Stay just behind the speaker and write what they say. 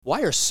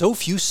Why are so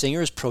few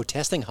singers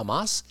protesting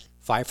Hamas?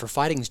 Five for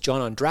Fighting's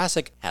John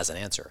Ondrasik has an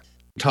answer.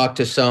 Talk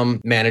to some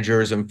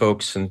managers and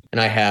folks, and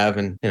I have,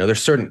 and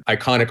there's certain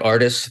iconic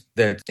artists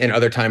that in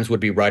other times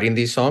would be writing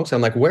these songs. I'm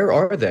like, where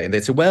are they? And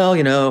they say,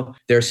 well,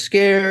 they're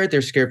scared.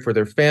 They're scared for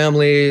their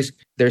families.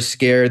 They're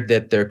scared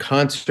that their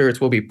concerts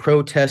will be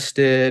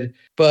protested.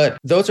 But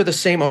those are the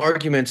same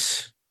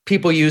arguments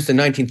people used in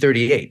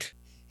 1938.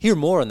 Hear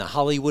more on the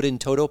Hollywood in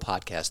Toto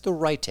podcast, The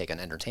Right Take on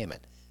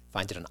Entertainment.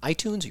 Find it on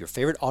iTunes or your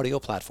favorite audio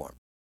platform.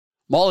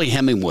 Molly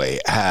Hemingway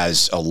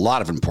has a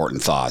lot of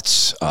important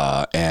thoughts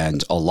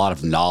and a lot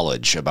of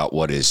knowledge about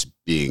what is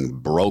being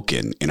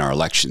broken in our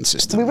election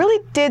system. We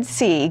really did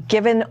see,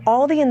 given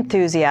all the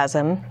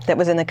enthusiasm that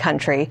was in the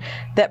country,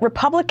 that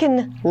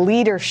Republican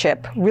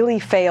leadership really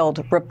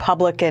failed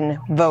Republican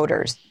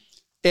voters.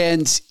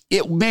 And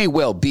it may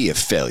well be a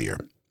failure.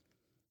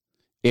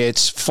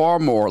 It's far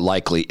more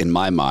likely, in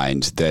my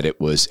mind, that it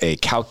was a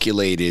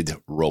calculated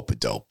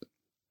rope-a-dope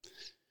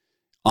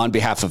on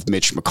behalf of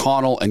Mitch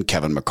McConnell and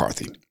Kevin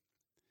McCarthy.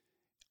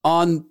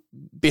 On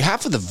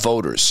behalf of the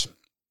voters,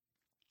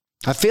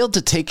 I failed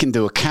to take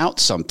into account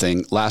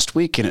something last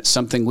week, and it's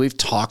something we've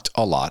talked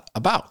a lot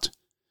about.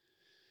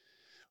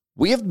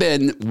 We have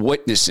been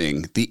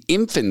witnessing the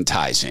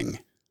infantizing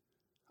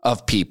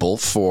of people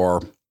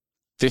for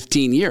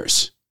 15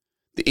 years,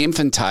 the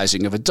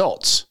infantizing of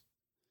adults.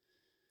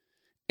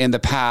 In the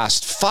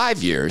past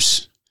 5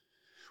 years,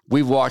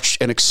 we've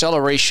watched an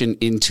acceleration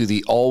into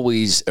the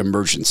always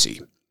emergency.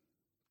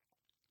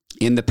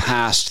 In the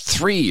past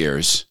 3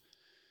 years,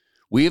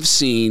 we have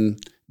seen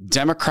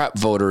Democrat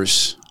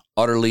voters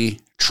utterly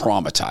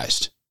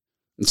traumatized,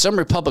 and some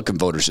Republican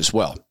voters as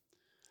well,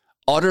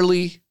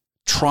 utterly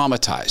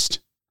traumatized.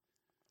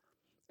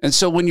 And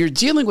so when you're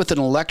dealing with an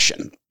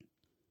election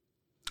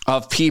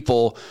of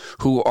people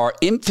who are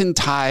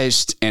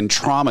infantized and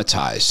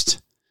traumatized,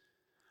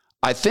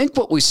 I think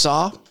what we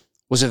saw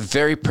was a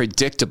very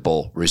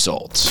predictable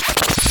result.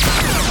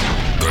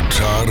 The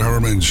Todd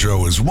Herman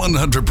Show is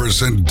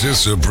 100%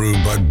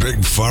 disapproved by big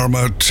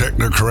pharma,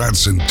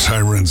 technocrats, and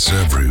tyrants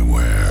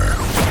everywhere.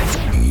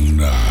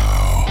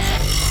 Now,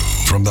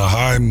 from the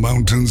high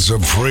mountains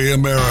of free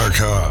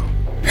America,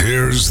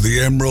 here's the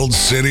Emerald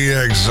City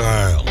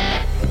exile,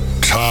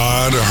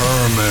 Todd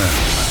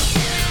Herman.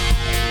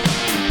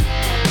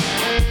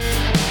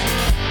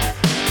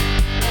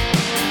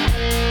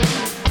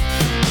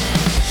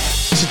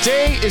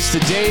 Today is the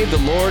day the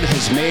Lord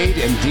has made,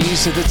 and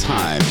these are the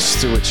times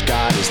through which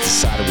God has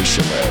decided we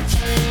should live.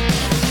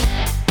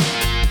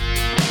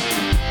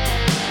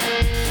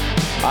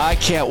 I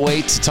can't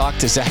wait to talk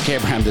to Zach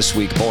Abraham this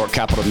week, Bulwark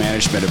Capital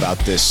Management, about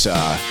this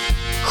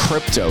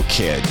crypto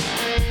kid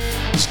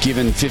who's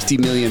given $50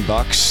 million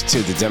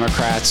to the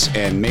Democrats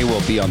and may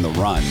well be on the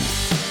run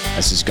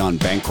as he's gone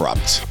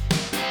bankrupt.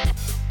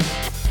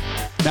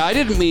 Now, I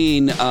didn't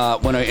mean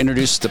when I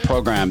introduced the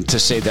program to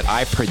say that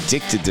I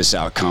predicted this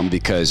outcome,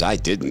 because I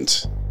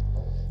didn't.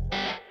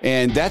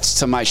 And that's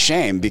to my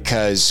shame,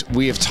 because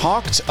we have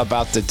talked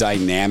about the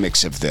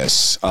dynamics of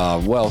this,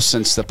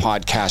 since the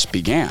podcast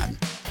began.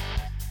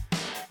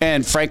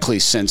 And frankly,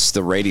 since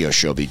the radio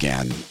show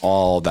began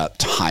all that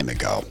time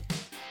ago.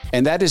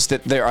 And that is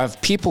that there are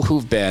people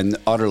who've been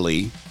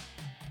utterly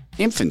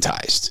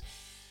infantized,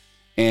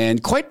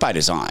 and quite by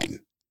design,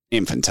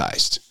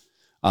 infantized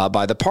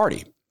by the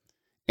party.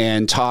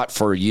 And taught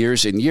for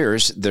years and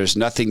years, there's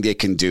nothing they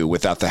can do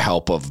without the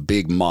help of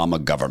big mama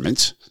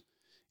government,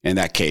 in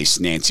that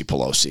case, Nancy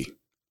Pelosi.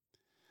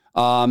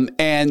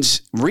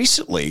 And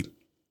recently,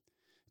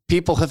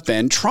 people have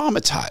been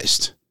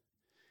traumatized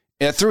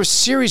through a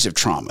series of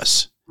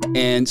traumas.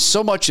 And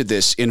so much of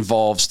this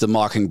involves the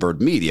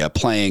Mockingbird media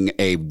playing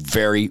a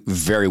very,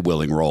 very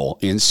willing role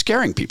in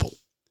scaring people.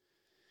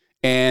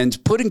 And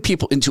putting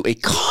people into a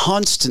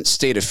constant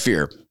state of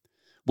fear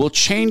will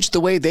change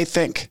the way they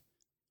think.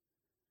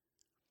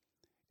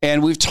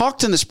 And we've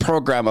talked in this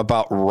program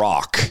about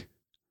rock.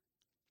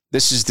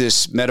 This is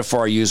this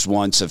metaphor I used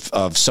once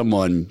of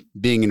someone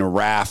being in a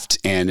raft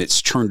and it's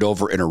turned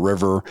over in a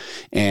river,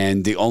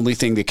 and the only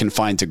thing they can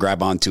find to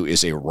grab onto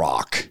is a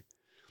rock.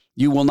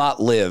 You will not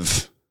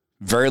live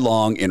very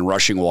long in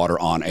rushing water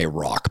on a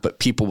rock, but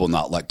people will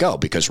not let go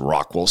because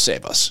rock will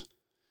save us.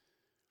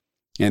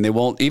 And they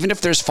won't, even if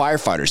there's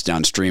firefighters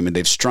downstream and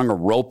they've strung a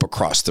rope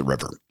across the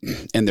river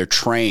and they're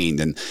trained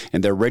and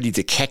they're ready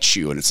to catch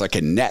you, and it's like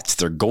a net,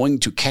 they're going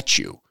to catch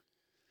you.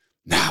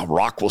 Now,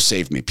 rock will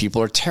save me.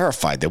 People are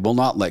terrified. They will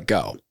not let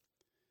go.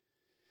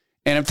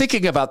 And I'm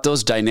thinking about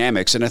those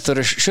dynamics, and I thought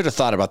I should have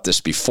thought about this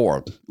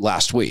before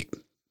last week.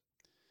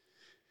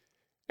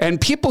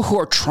 And people who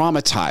are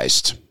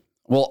traumatized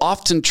will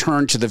often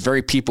turn to the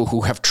very people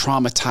who have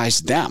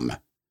traumatized them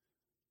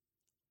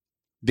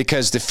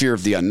because the fear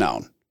of the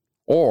unknown,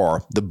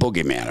 or the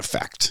boogeyman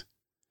effect.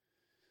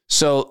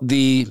 So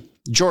the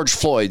George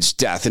Floyd's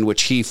death, in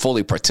which he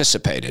fully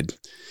participated,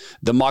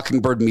 the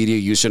Mockingbird media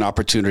used an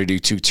opportunity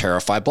to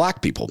terrify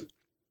black people.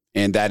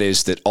 And that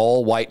is that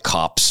all white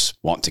cops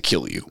want to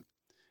kill you,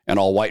 and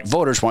all white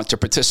voters want to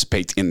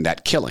participate in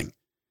that killing.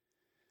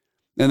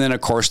 And then, of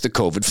course, the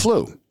COVID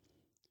flu.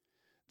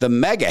 the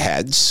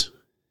megaheads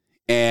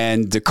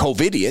and the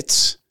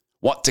COVIDiots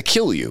want to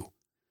kill you.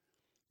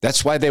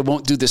 That's why they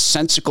won't do the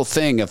sensical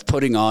thing of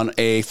putting on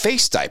a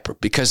face diaper,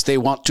 because they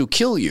want to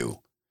kill you.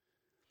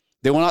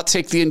 They will not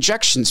take the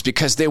injections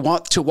because they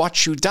want to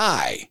watch you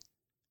die.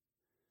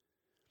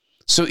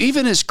 So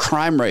even as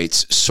crime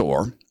rates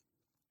soar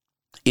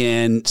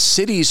in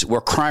cities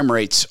where crime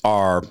rates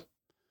are,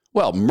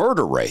 well,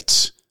 murder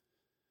rates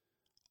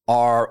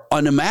are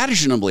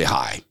unimaginably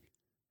high,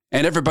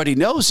 and everybody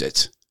knows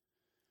it,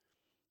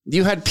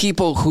 you had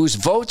people whose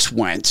votes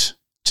went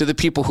to the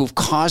people who've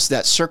caused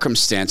that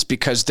circumstance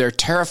because they're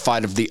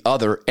terrified of the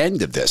other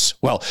end of this.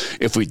 Well,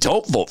 if we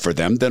don't vote for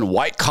them, then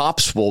white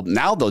cops will,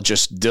 now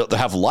they'll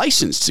have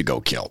license to go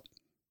kill.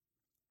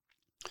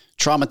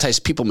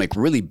 Traumatized people make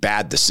really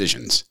bad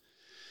decisions.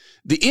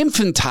 The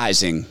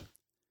infantizing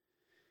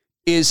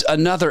is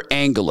another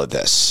angle of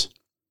this.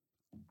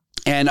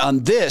 And on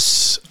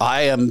this,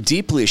 I am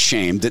deeply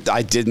ashamed that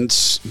I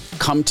didn't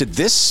come to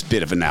this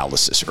bit of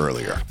analysis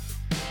earlier.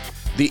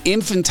 The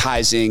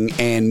infantizing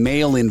and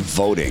mail-in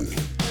voting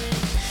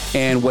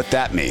and what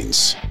that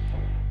means.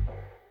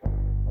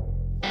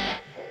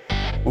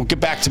 We'll get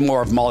back to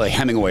more of Mollie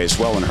Hemingway as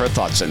well and her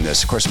thoughts on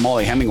this. Of course,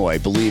 Mollie Hemingway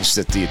believes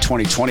that the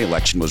 2020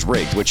 election was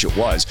rigged, which it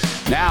was.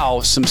 Now,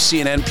 some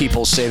CNN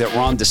people say that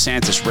Ron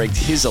DeSantis rigged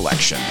his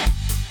election,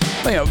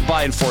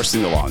 by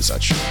enforcing the law and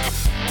such.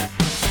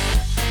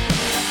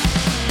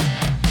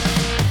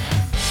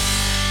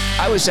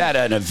 I was at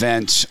an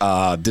event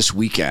this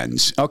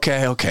weekend.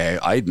 Okay.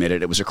 I admit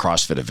it. It was a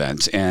CrossFit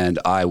event, and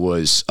I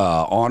was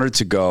honored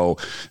to go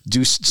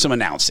do some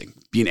announcing,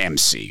 be an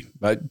MC,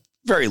 but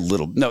very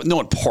little, no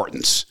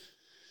importance.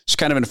 Just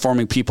kind of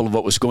informing people of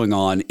what was going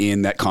on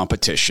in that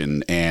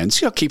competition and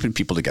keeping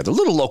people together. A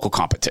little local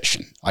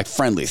competition, like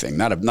friendly thing,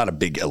 not a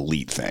big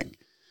elite thing.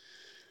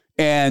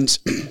 And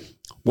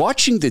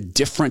watching the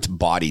different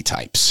body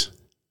types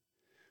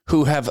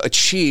who have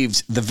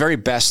achieved the very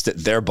best that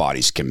their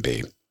bodies can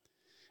be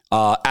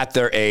at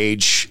their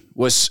age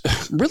was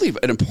really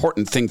an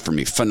important thing for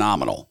me.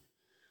 Phenomenal.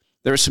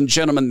 There were some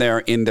gentlemen there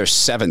in their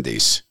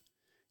 70s,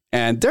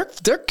 and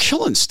they're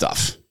killing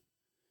stuff.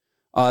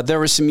 There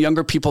were some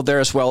younger people there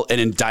as well, and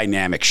in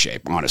dynamic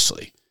shape,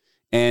 honestly.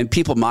 And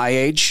people my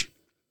age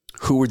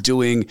who were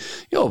doing,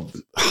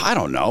 I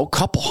don't know, a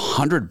couple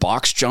hundred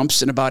box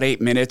jumps in about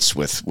 8 minutes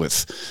with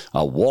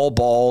wall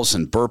balls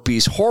and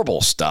burpees,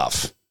 horrible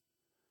stuff.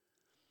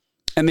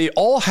 And they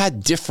all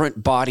had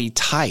different body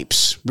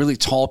types, really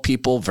tall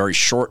people, very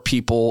short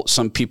people,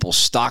 some people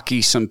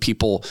stocky, some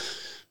people,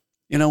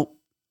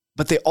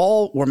 but they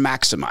all were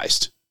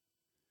maximized.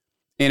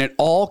 And it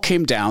all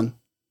came down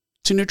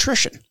to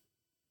nutrition,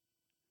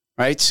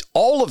 right?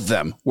 All of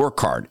them work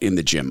hard in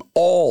the gym.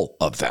 All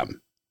of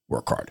them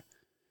work hard.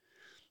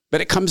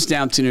 But it comes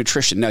down to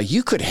nutrition. Now,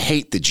 you could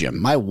hate the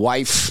gym. My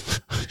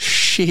wife,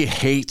 she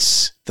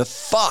hates the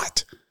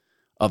thought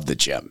of the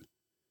gym.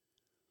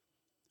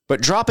 But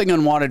dropping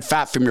unwanted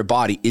fat from your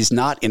body is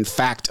not, in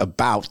fact,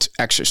 about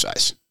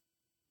exercise.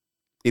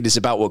 It is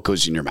about what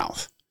goes in your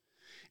mouth.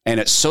 And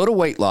at Soda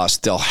Weight Loss,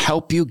 they'll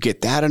help you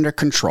get that under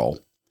control,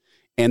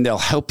 and they'll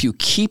help you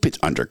keep it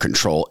under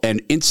control.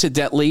 And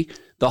incidentally,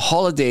 the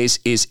holidays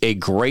is a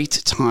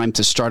great time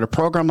to start a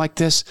program like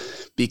this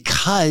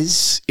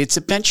because it's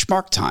a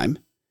benchmark time,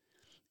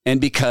 and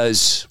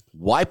because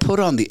why put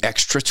on the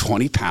extra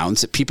 20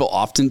 pounds that people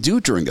often do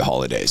during the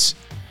holidays?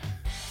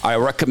 I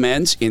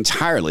recommend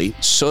entirely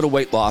Soda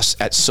Weight Loss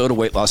at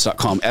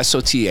sodaweightloss.com.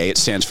 SOTA, it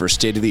stands for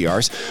state of the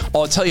art.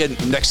 I'll tell you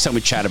next time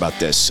we chat about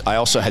this. I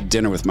also had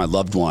dinner with my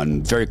loved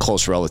one, very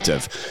close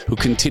relative, who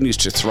continues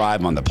to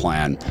thrive on the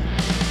plan.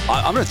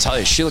 I'm going to tell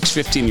you, she looks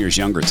 15 years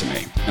younger to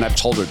me, and I've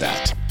told her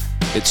that.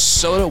 It's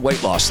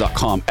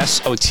sodaweightloss.com,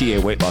 SOTA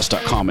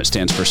weightloss.com. It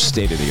stands for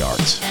state of the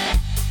art.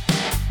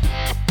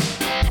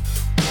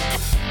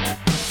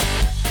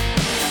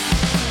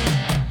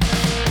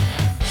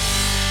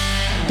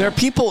 There are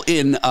people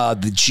in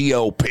the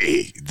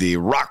GOP, the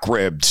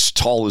rock-ribbed,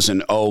 tall as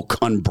an oak,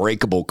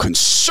 unbreakable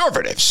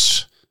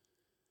conservatives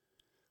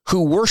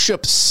who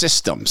worship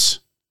systems.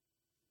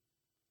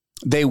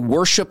 They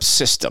worship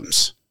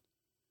systems.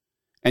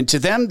 And to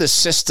them, the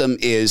system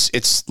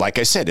it's like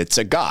I said, it's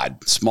a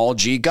God, small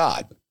g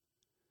God.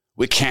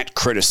 We can't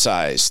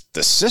criticize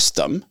the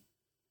system.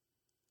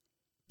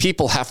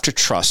 People have to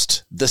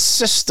trust the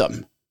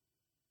system.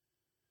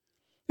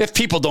 If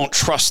people don't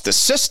trust the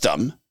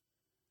system,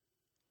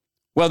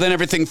 well, then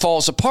everything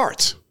falls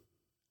apart.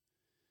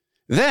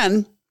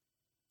 Then,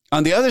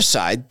 on the other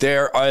side,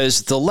 there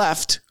is the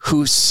left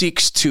who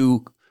seeks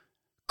to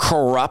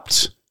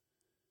corrupt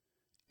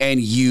and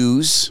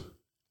use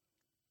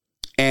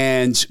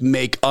and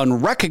make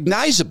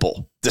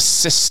unrecognizable the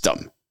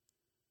system.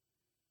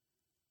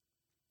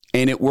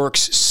 And it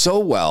works so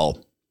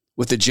well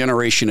with a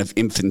generation of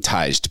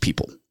infantized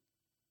people.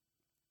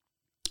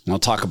 And I'll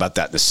talk about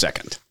that in a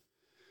second.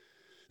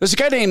 There's a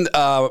guy named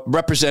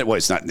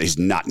he's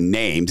not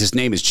named. His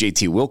name is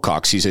JT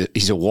Wilcox.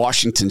 He's a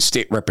Washington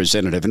state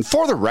representative. And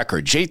for the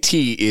record,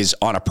 JT is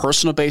on a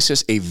personal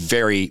basis a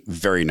very,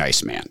 very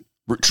nice man.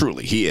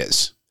 Truly, he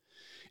is.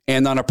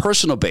 And on a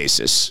personal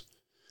basis,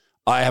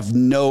 I have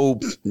no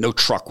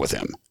truck with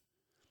him.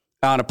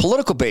 On a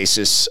political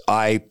basis,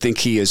 I think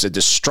he is a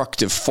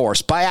destructive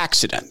force by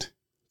accident.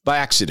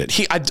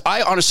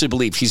 I honestly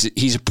believe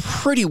he's a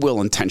pretty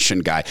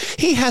well-intentioned guy.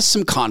 He has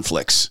some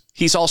conflicts.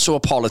 He's also a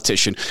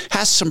politician,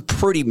 has some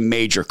pretty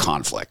major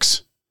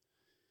conflicts,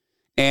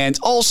 and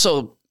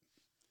also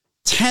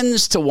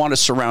tends to want to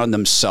surround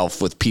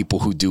himself with people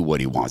who do what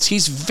he wants.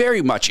 He's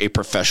very much a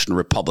professional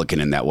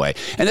Republican in that way.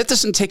 And that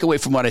doesn't take away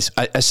from what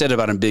I said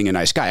about him being a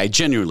nice guy. I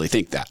genuinely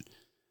think that.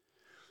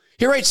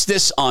 He writes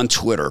this on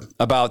Twitter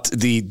about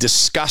the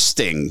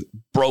disgusting,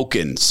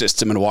 broken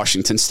system in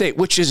Washington state,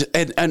 which is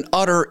an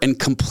utter and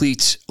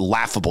complete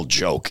laughable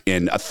joke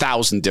in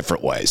 1,000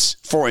 different ways.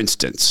 For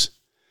instance,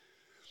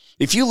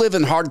 if you live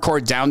in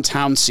hardcore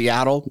downtown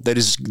Seattle that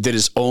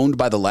is owned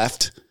by the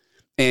left,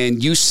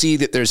 and you see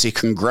that there's a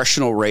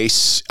congressional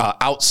race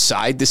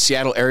outside the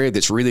Seattle area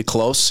that's really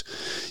close,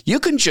 you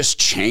can just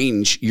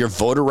change your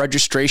voter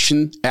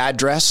registration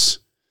address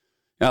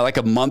like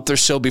a month or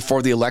so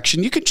before the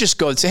election. You could just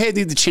go and say, hey, I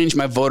need to change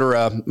my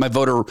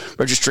voter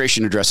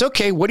registration address.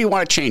 Okay, what do you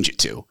want to change it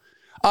to?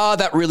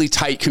 That really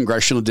tight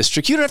congressional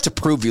district. You don't have to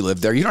prove you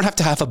live there. You don't have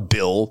to have a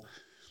bill.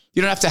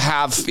 You don't have to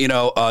have,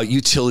 a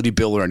utility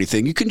bill or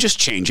anything. You can just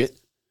change it.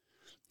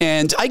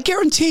 And I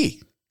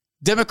guarantee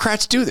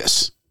Democrats do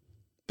this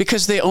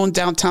because they own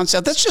downtown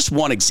South. That's just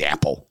one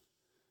example.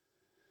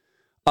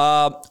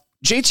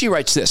 JT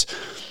writes this.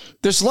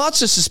 There's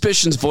lots of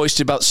suspicions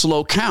voiced about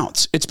slow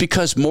counts. It's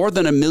because more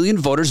than 1 million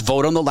voters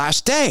vote on the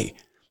last day.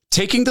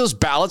 Taking those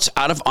ballots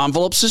out of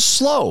envelopes is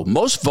slow.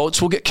 Most votes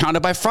will get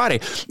counted by Friday.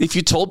 If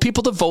you told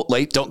people to vote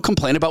late, don't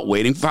complain about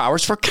waiting for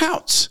hours for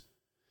counts.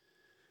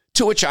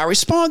 To which I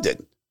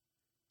responded,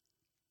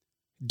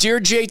 Dear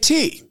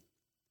JT,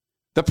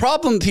 the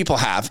problem people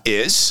have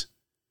is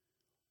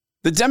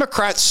the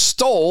Democrats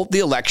stole the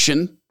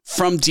election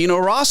from Dino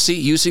Rossi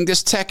using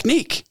this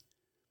technique.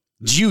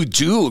 You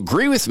do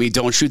agree with me,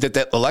 don't you,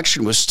 that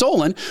election was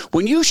stolen?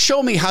 When you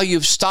show me how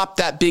you've stopped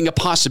that being a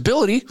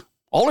possibility,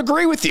 I'll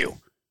agree with you.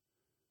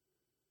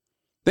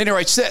 Then he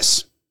writes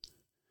this.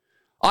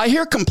 I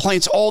hear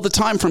complaints all the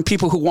time from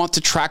people who want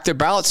to track their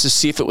ballots to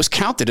see if it was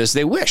counted as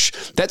they wish.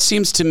 That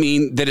seems to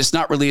mean that it's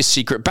not really a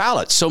secret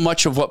ballot. So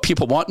much of what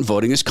people want in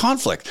voting is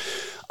conflict.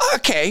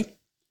 Okay,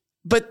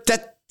 but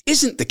that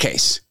isn't the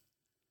case.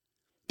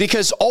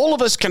 Because all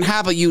of us can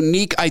have a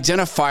unique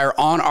identifier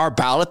on our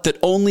ballot that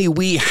only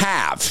we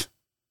have.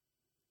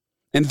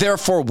 And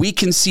therefore, we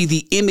can see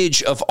the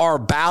image of our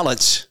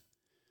ballot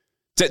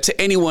that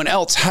to anyone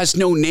else has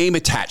no name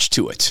attached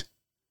to it.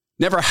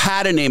 Never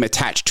had a name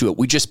attached to it.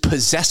 We just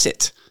possess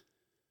it.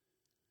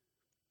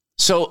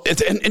 So,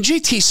 and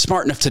JT's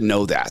smart enough to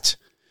know that.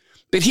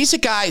 But he's a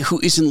guy who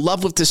is in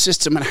love with the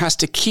system and has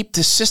to keep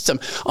the system.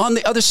 On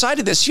the other side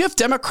of this, you have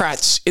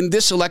Democrats in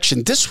this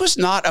election. This was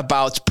not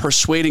about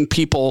persuading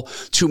people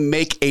to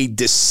make a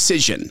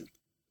decision.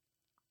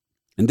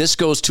 And this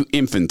goes to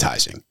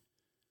infantizing.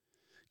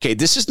 Okay,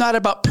 this is not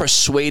about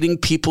persuading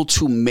people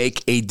to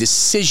make a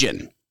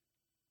decision.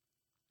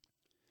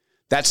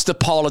 That's the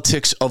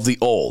politics of the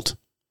old.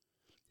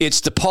 It's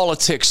the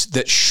politics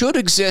that should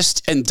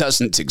exist and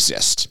doesn't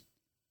exist.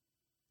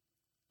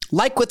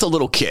 Like with a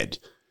little kid.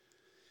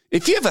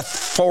 If you have a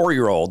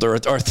 4-year-old or a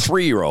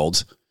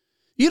 3-year-old,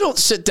 you don't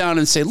sit down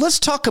and say, let's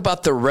talk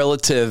about the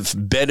relative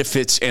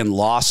benefits and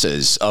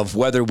losses of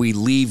whether we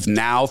leave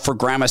now for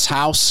grandma's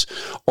house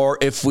or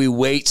if we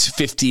wait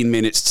 15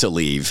 minutes to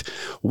leave.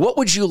 What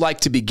would you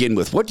like to begin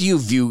with? What do you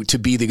view to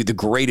be the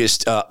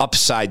greatest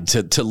upside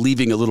to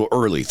leaving a little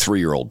early,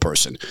 3-year-old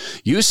person?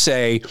 You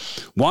say,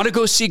 want to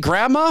go see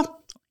grandma?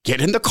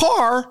 Get in the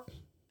car.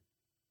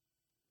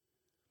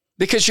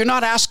 Because you're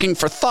not asking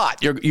for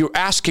thought. You're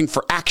asking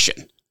for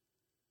action.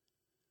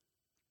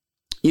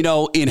 You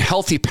know, in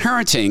healthy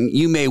parenting,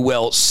 you may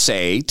well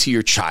say to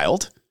your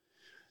child,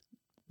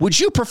 would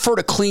you prefer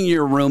to clean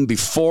your room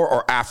before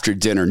or after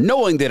dinner,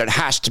 knowing that it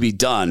has to be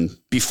done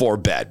before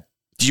bed?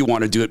 Do you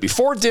want to do it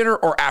before dinner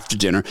or after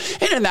dinner?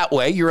 And in that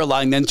way, you're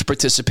allowing them to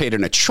participate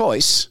in a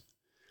choice,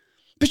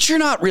 but you're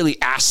not really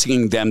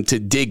asking them to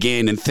dig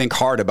in and think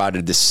hard about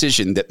a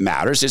decision that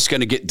matters. It's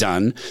going to get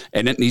done,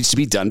 and it needs to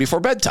be done before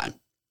bedtime,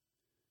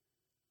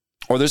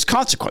 or there's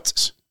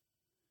consequences.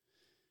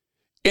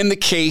 In the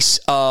case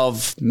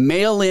of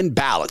mail-in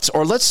ballots,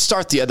 or let's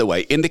start the other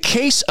way. In the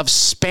case of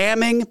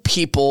spamming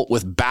people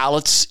with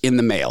ballots in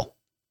the mail,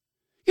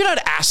 you're not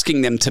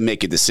asking them to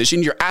make a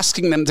decision. You're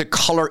asking them to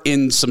color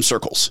in some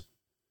circles.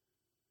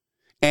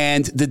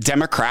 And the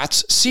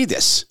Democrats see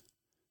this.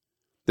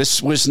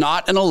 This was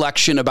not an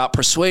election about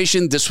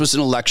persuasion. This was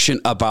an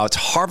election about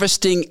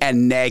harvesting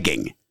and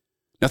nagging.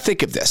 Now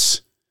think of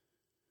this.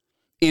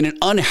 In an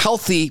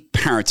unhealthy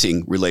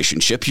parenting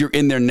relationship, you're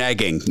in there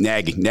nagging,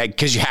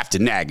 because you have to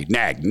nag.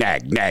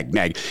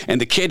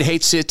 And the kid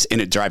hates it, and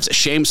it drives a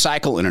shame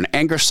cycle and an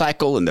anger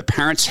cycle, and the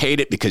parents hate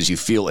it because you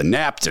feel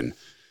inept. And,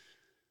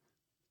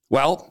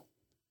 well,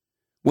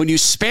 When you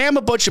spam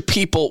a bunch of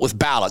people with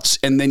ballots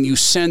and then you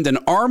send an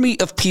army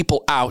of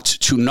people out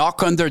to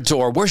knock on their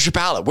door, where's your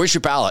ballot? Where's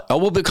your ballot? Oh,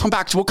 we'll come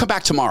back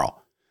tomorrow.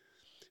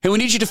 Hey, we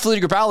need you to fill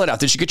your ballot out.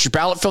 Did you get your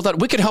ballot filled out?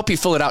 We can help you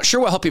fill it out. Sure,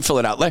 we'll help you fill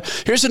it out.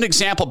 Here's an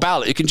example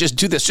ballot. You can just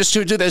do this. Just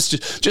do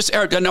this.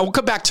 No, we'll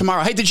come back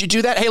tomorrow. Hey, did you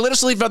do that? Hey, let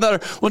us leave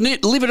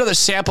another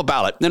sample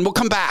ballot. Then we'll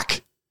come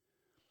back.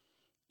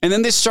 And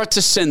then they start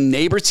to send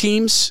neighbor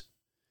teams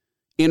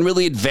in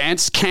really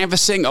advanced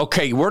canvassing.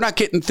 Okay, we're not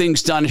getting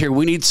things done here.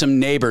 We need some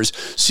neighbors.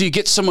 So you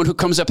get someone who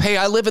comes up. Hey,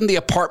 I live in the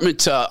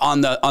apartment on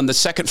the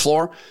second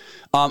floor.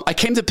 I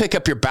came to pick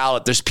up your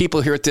ballot. There's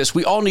people here at this.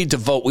 We all need to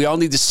vote. We all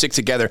need to stick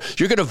together.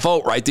 You're going to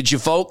vote, right? Did you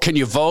vote? Can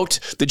you vote?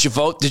 Did you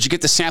vote? Did you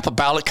get the sample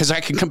ballot? Because I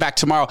can come back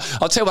tomorrow.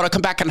 I'll tell you what, I'll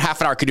come back in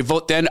half an hour. Can you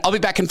vote then? I'll be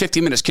back in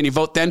 15 minutes. Can you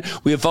vote then?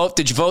 Will you vote?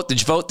 Did you vote?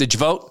 Did you vote? Did you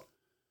vote?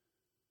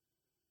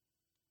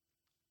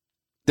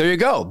 There you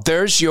go.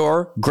 There's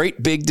your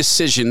great big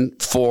decision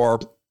for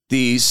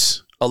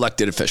these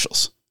elected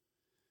officials.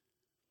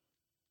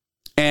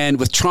 And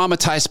with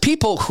traumatized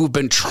people who've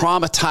been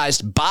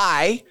traumatized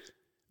by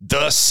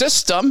the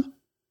system,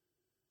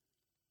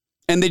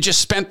 and they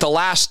just spent the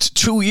last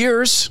 2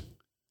 years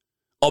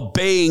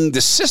obeying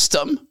the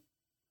system,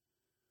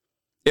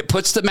 it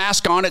puts the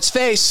mask on its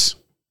face.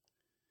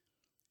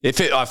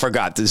 I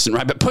forgot this isn't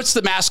right, but puts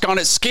the mask on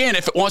its skin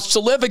if it wants to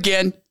live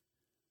again.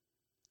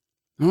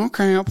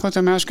 Okay, I'll put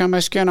the mask on my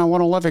skin. I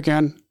want to live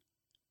again.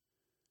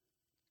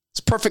 It's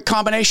a perfect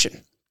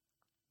combination.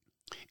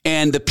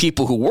 And the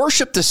people who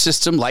worship the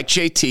system, like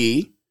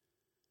JT,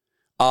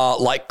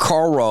 like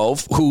Karl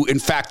Rove, who in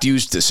fact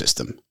used the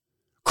system.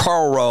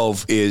 Karl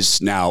Rove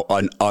is now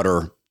an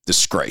utter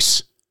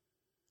disgrace,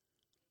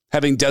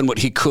 having done what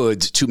he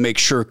could to make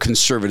sure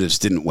conservatives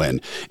didn't win.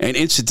 And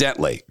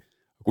incidentally,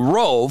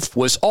 Rove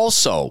was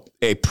also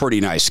a pretty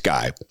nice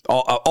guy,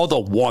 all the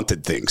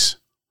wanted things.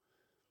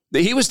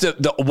 He was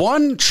the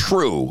one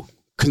true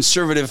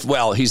conservative,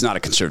 well, he's not a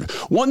conservative,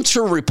 one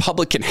true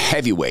Republican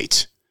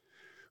heavyweight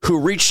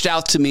who reached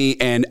out to me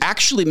and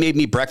actually made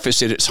me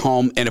breakfast at his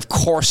home. And of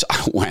course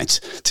I went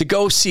to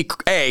go see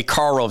A,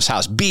 Karl Rove's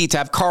house, B, to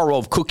have Karl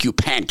Rove cook you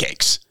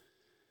pancakes,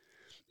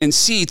 and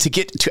C, to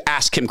get to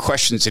ask him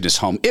questions in his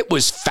home. It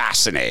was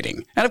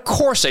fascinating. And of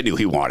course I knew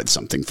he wanted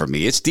something from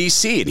me. It's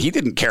DC, and he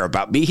didn't care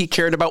about me. He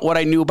cared about what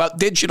I knew about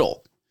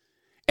digital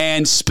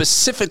and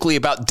specifically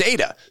about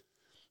data,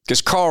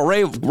 because Karl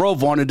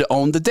Rove wanted to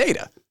own the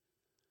data.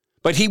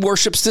 But he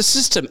worships the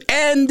system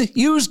and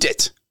used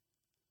it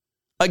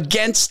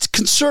against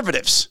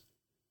conservatives.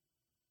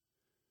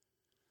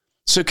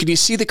 So can you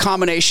see the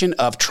combination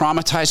of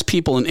traumatized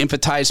people and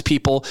infantized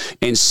people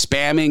and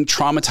spamming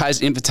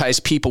traumatized,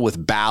 infantized people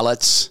with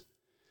ballots?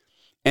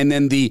 And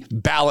then the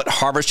ballot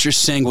harvesters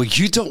saying, well,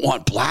 you don't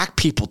want black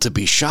people to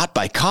be shot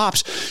by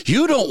cops.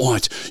 You don't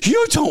want.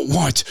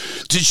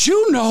 Did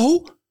you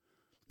know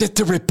that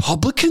the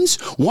Republicans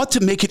want to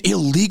make it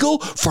illegal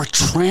for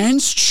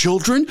trans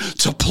children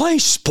to play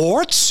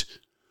sports?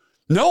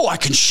 No, I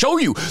can show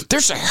you.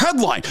 There's a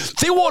headline.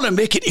 They want to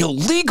make it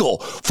illegal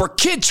for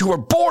kids who are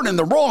born in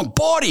the wrong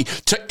body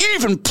to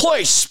even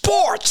play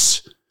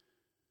sports.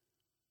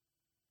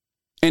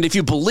 And if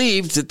you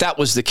believed that that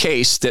was the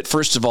case, that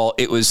first of all,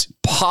 it was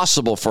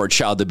possible for a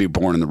child to be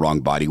born in the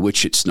wrong body,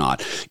 which it's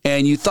not,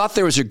 and you thought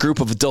there was a group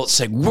of adults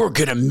saying, we're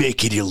going to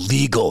make it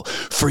illegal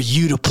for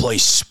you to play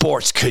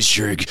sports because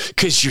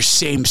you're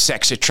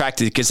same-sex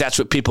attracted, because that's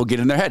what people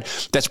get in their head.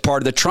 That's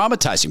part of the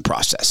traumatizing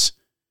process.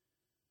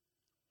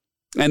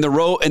 And the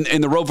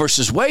Roe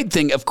versus Wade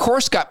thing, of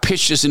course, got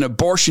pitched as an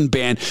abortion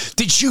ban.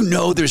 Did you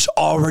know there's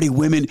already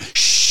women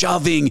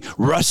shoving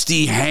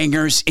rusty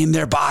hangers in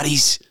their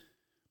bodies?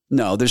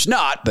 No, there's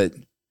not, but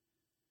it's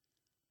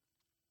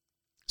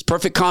a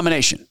perfect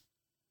combination.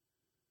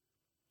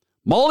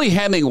 Molly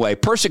Hemingway,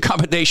 perfect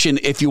combination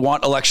if you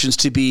want elections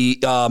to be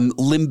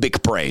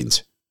limbic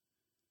brains.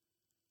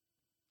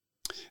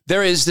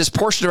 There is this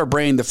portion of our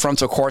brain, the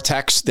frontal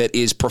cortex, that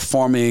is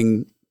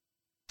performing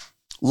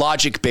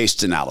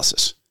logic-based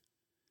analysis.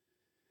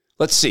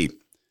 Let's see.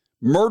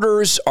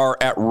 Murders are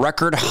at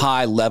record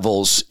high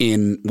levels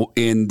in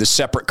the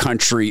separate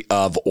country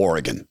of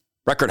Oregon.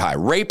 Record high.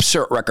 Rapes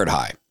are at record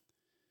high.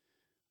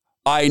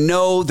 I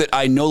know that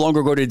I no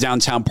longer go to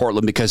downtown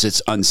Portland because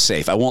it's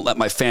unsafe. I won't let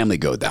my family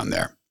go down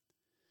there.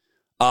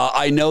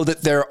 I know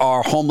that there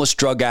are homeless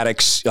drug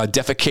addicts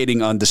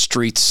defecating on the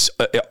streets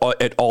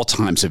at all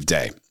times of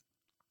day.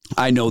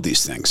 I know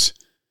these things.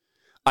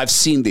 I've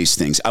seen these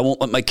things. I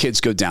won't let my kids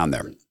go down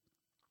there.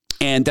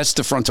 And that's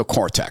the frontal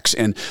cortex.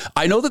 And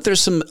I know that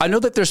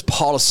there's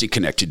policy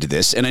connected to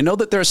this. And I know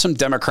that there are some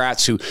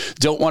Democrats who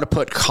don't want to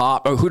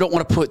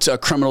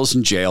put criminals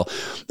in jail.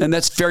 And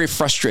that's very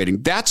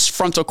frustrating. That's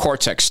frontal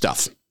cortex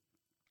stuff.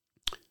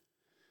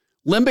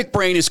 Limbic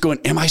brain is going,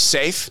 am I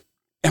safe?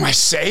 Am I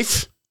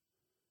safe?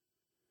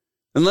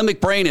 And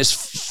limbic brain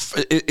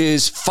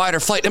is fight or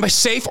flight. Am I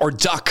safe? Or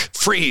duck,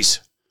 freeze,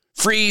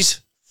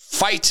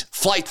 fight,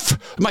 flight.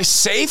 Am I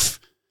safe?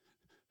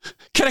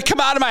 Can I come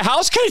out of my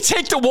house? Can I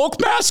take the woke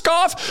mask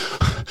off?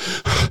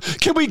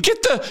 Can we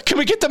get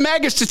the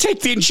maggots to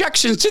take the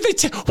injections? Did they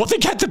they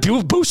got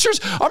the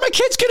boosters? Are my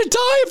kids going to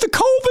die of the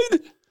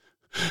COVID?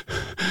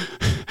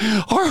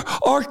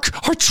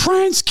 Are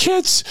trans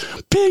kids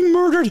being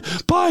murdered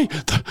by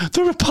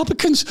the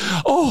Republicans?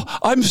 Oh,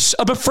 I'm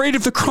afraid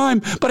of the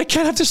crime, but I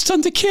can't have to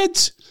stun the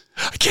kids.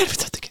 I can't have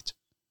to stun the kids.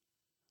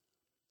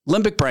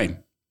 Limbic brain.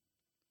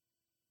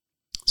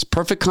 It's a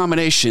perfect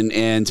combination,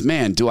 and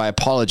man, do I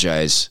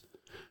apologize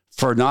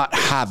for not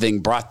having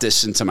brought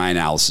this into my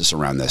analysis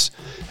around this.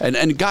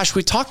 And gosh,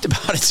 we talked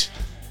about it.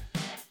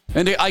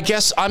 And I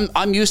guess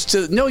I'm used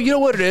to, no, you know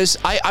what it is?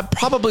 I'm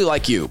probably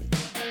like you,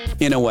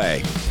 in a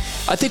way.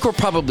 I think we're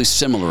probably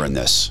similar in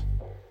this.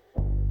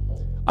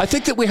 I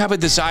think that we have a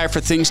desire for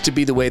things to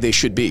be the way they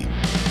should be.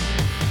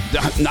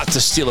 Not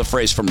to steal a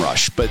phrase from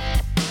Rush, but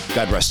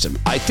God rest him.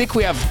 I think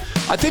we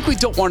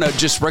don't want to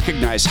just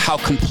recognize how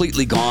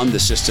completely gone the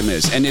system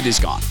is, and it is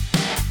gone.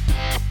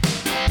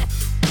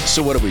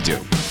 So what do?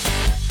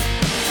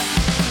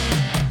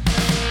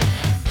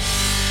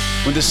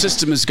 When the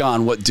system is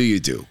gone, what do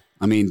you do?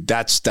 I mean,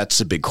 that's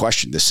a big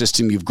question. The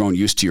system you've grown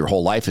used to your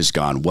whole life is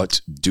gone.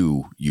 What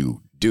do?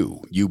 You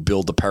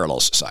build a parallel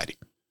society.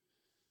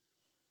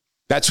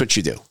 That's what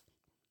you do.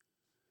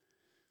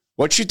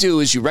 What you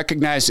do is you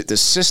recognize that the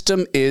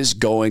system is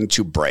going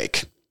to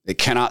break. It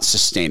cannot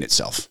sustain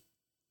itself.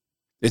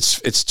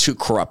 It's too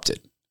corrupted.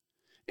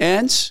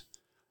 And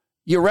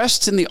you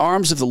rest in the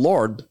arms of the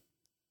Lord,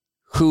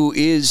 who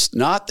is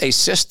not a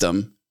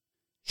system.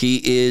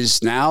 He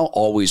is now,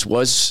 always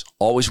was,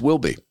 always will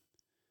be.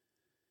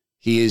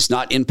 He is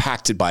not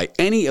impacted by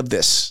any of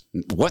this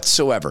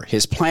whatsoever.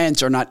 His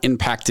plans are not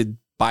impacted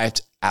by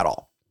it at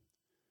all.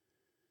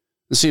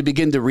 And so you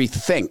begin to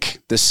rethink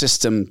the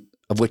system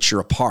of which you're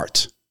a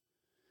part.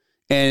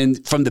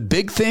 And from the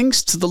big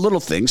things to the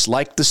little things,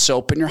 like the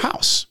soap in your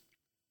house.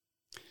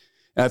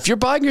 Now, if you're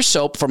buying your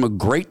soap from a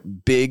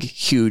great, big,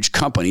 huge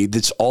company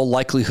that's all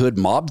likelihood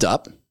mobbed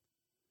up,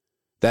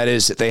 that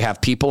is, that they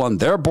have people on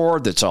their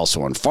board that's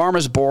also on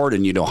Pharma's board,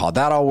 and you know how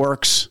that all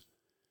works.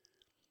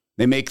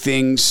 They make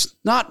things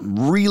not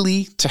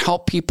really to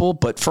help people,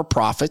 but for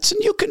profits.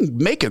 And you can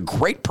make a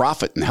great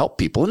profit and help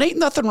people. And ain't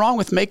nothing wrong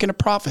with making a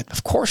profit.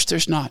 Of course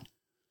there's not.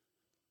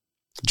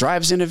 It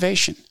drives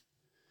innovation.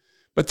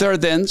 But there are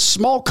then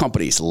small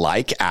companies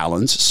like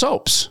Allen's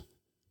Soaps,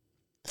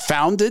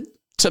 founded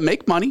to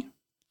make money.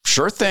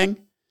 Sure thing.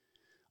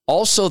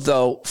 Also,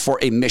 though, for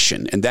a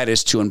mission, and that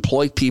is to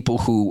employ people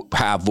who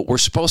have what we're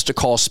supposed to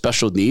call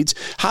special needs.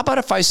 How about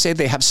if I say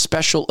they have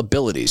special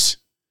abilities?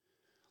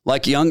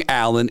 Like young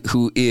Allen,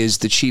 who is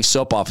the chief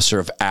soap officer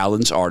of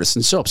Allen's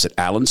Artisan Soaps at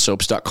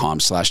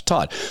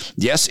allensoaps.com/Todd.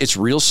 Yes, it's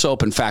real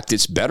soap. In fact,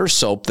 it's better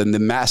soap than the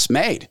mass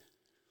made,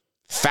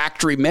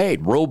 factory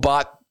made,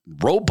 robot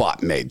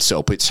made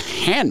soap. It's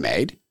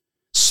handmade,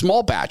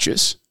 small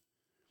batches.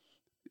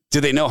 Do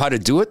they know how to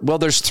do it? Well,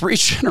 there's 3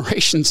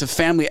 generations of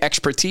family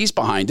expertise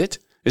behind it.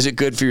 Is it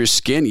good for your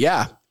skin?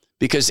 Yeah,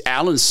 because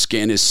Allen's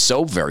skin is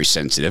so very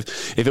sensitive.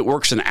 If it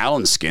works on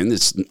Allen's skin,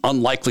 it's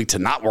unlikely to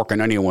not work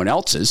on anyone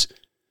else's.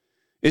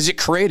 Is it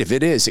creative?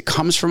 It is. It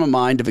comes from a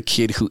mind of a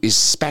kid who is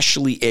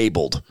specially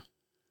abled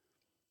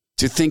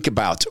to think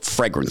about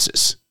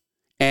fragrances.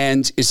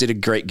 And is it a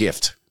great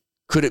gift?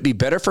 Could it be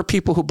better for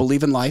people who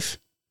believe in life?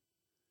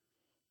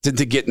 To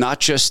get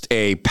not just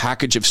a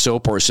package of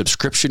soap or a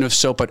subscription of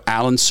soap at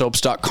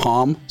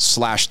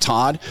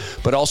allensoaps.com/Todd,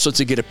 but also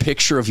to get a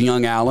picture of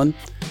young Allen,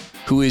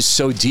 who is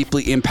so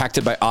deeply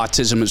impacted by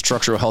autism and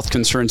structural health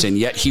concerns, and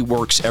yet he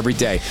works every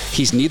day.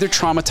 He's neither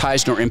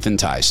traumatized nor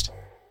infantized.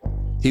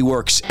 He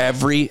works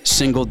every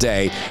single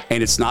day,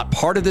 and it's not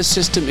part of the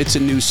system. It's a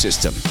new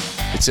system.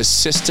 It's a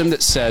system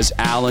that says,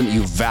 Allen, we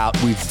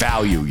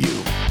value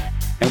you.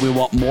 And we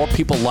want more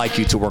people like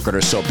you to work at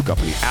our soap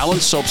company.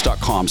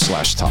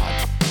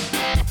 allensoaps.com/Todd.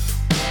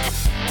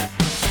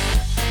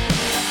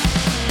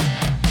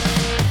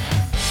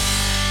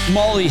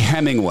 Molly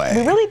Hemingway.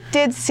 We really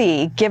did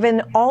see,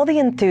 given all the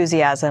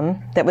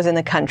enthusiasm that was in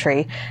the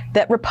country,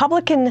 that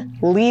Republican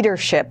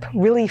leadership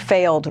really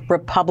failed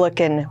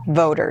Republican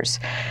voters.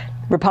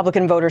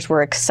 Republican voters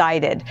were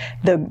excited.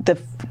 The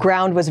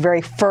ground was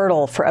very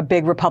fertile for a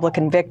big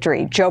Republican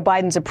victory. Joe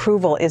Biden's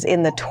approval is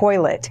in the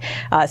toilet.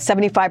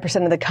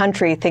 75% of the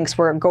country thinks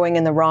we're going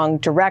in the wrong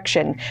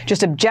direction.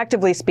 Just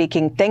objectively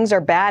speaking, things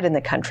are bad in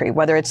the country,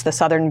 whether it's the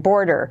southern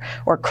border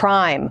or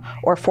crime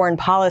or foreign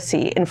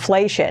policy,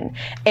 inflation.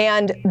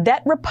 And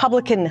that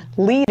Republican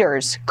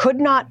leaders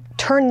could not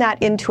turn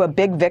that into a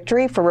big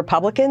victory for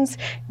Republicans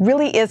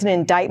really is an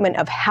indictment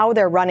of how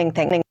they're running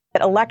things.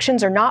 that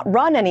elections are not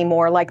run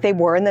anymore like they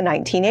were in the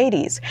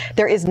 1980s.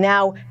 There is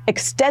now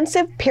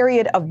extensive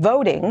period of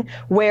voting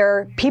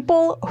where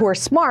people who are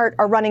smart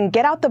are running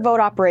get out the vote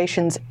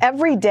operations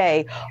every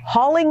day,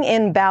 hauling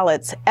in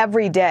ballots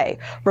every day.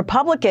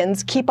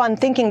 Republicans keep on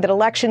thinking that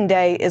election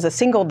day is a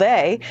single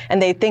day,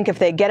 and they think if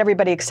they get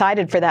everybody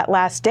excited for that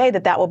last day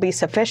that will be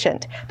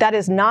sufficient. That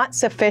is not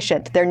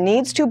sufficient. There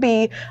needs to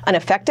be an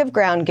effective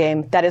ground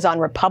game that is on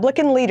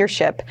Republican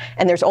leadership,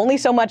 and there's only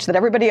so much that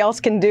everybody else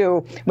can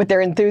do with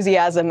their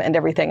enthusiasm and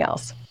everything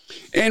else.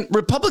 And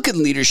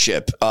Republican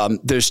leadership,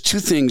 there's two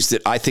things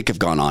that I think have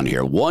gone on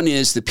here. One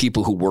is the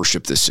people who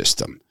worship the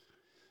system.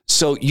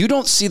 So you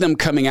don't see them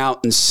coming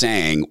out and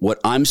saying what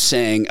I'm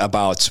saying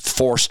about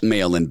forced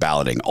mail-in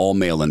balloting, all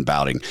mail-in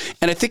balloting.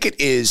 And I think it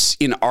is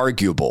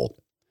inarguable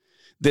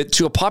that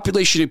to a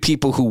population of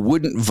people who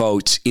wouldn't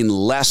vote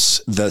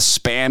unless the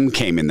spam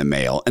came in the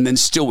mail and then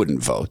still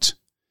wouldn't vote,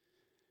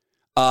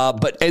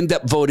 but end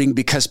up voting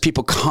because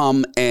people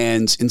come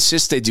and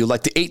insist they do,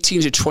 like the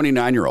 18 to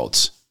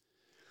 29-year-olds.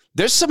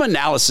 There's some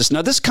analysis.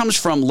 Now, this comes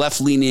from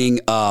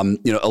left-leaning,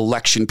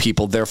 election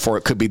people. Therefore,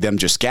 it could be them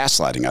just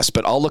gaslighting us.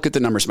 But I'll look at the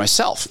numbers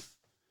myself.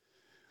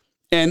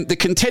 And the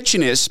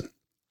contention is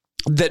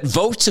that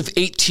votes of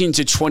 18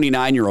 to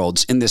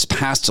 29-year-olds in this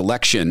past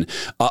election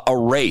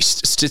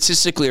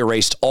statistically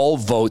erased all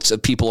votes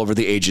of people over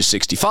the age of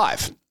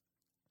 65.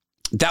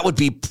 That would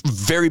be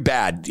very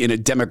bad in a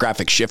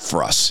demographic shift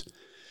for us,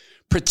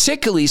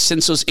 particularly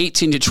since those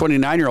 18 to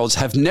 29-year-olds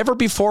have never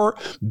before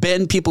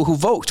been people who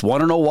vote. Want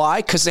to know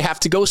why? Because they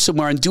have to go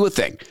somewhere and do a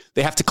thing.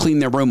 They have to clean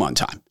their room on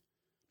time.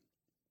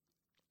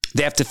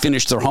 They have to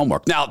finish their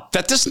homework. Now,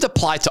 that doesn't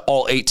apply to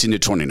all 18 to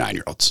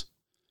 29-year-olds.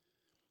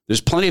 There's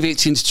plenty of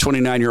 18 to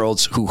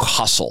 29-year-olds who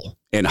hustle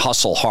and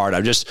hustle hard.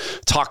 I'm just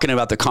talking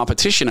about the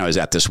competition I was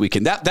at this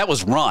weekend. That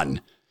was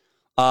run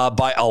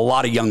by a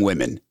lot of young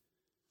women.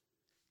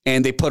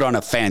 And they put on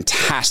a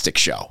fantastic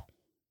show.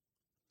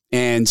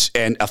 And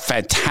a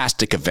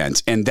fantastic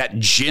event. And that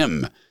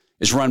gym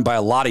is run by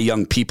a lot of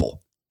young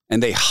people,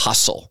 and they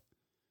hustle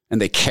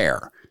and they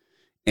care.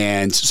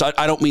 And so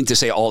I don't mean to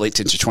say all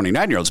 18 to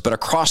 29-year-olds, but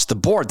across the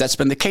board, that's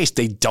been the case.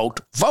 They don't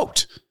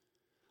vote.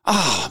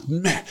 Oh,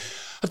 man,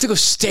 I have to go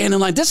stand in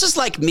line. This is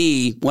like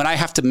me when I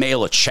have to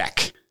mail a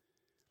check.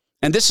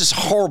 And this is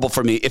horrible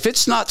for me. If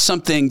it's not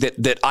something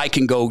that I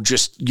can go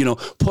just,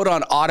 put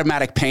on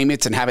automatic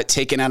payments and have it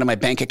taken out of my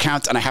bank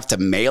account and I have to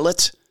mail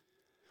it.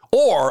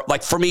 Or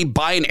like for me,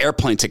 buying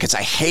airplane tickets,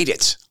 I hate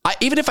it.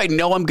 Even if I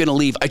know I'm going to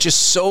leave, I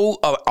just so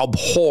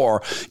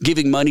abhor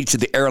giving money to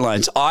the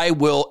airlines.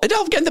 I'll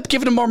end up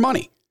giving them more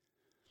money.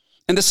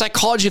 And the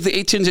psychology of the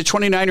 18 to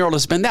 29-year-old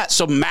has been that.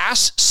 So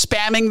mass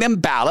spamming them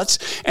ballots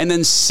and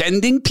then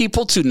sending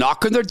people to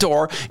knock on their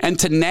door and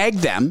to nag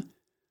them.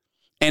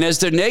 And as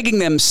they're nagging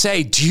them,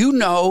 say, do you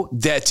know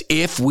that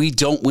if we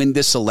don't win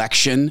this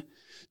election,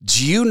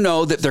 do you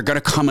know that they're going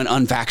to come and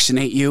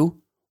unvaccinate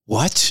you?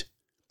 What?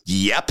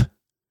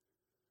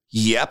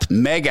 Yep,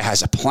 Mega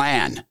has a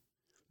plan.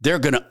 They're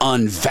going to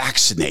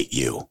unvaccinate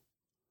you.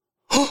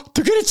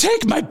 They're going to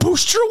take my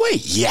booster away?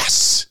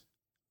 Yes.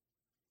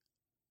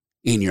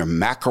 In your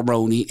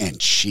macaroni and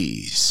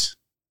cheese.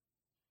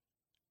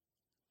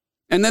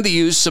 And then they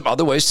use some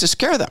other ways to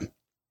scare them.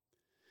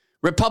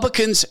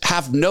 Republicans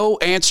have no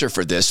answer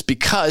for this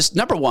because,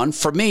 number one,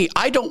 for me,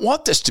 I don't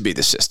want this to be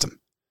the system.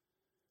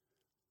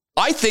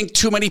 I think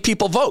too many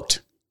people vote.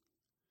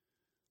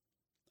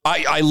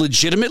 I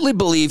legitimately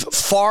believe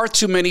far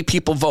too many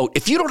people vote.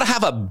 If you don't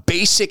have a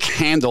basic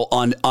handle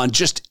on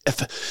just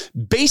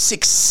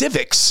basic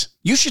civics,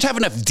 you should have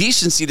enough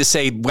decency to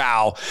say,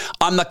 wow,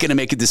 I'm not going to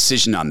make a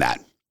decision on that.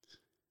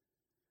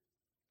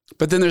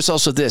 But then there's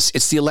also this.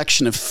 It's the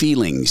election of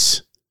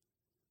feelings.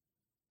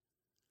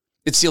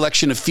 It's the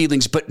election of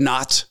feelings, but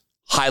not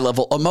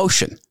high-level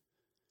emotion.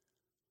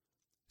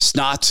 It's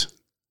not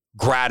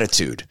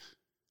gratitude.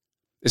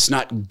 It's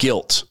not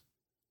guilt.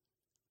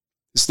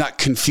 It's not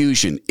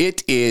confusion.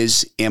 It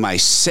is, am I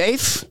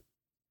safe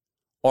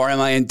or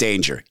am I in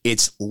danger?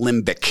 It's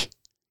limbic.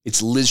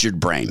 It's lizard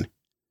brain.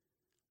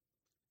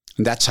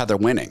 And that's how they're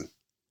winning.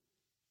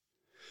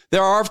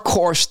 There are, of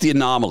course, the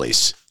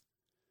anomalies.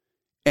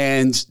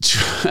 And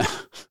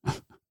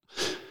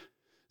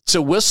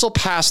to whistle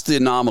past the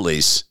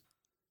anomalies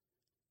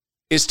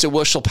is to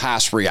whistle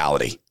past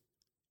reality.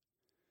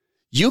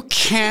 You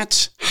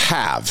can't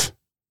have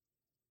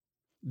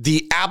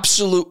the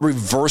absolute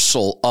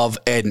reversal of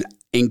an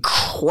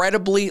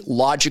incredibly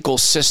logical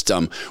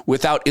system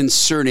without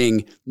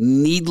inserting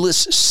needless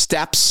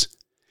steps.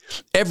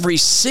 Every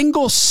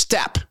single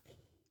step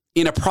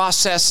in a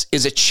process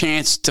is a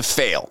chance to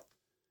fail.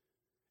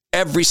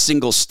 Every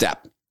single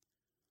step.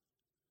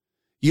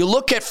 You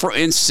look at, for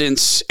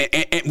instance,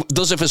 and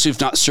those of us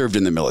who've not served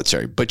in the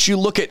military, but you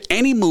look at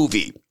any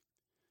movie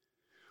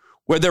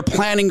where they're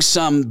planning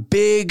some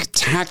big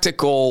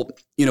tactical,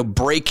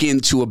 break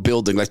into a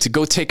building, like to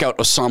go take out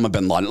Osama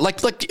bin Laden.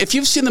 Like if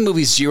you've seen the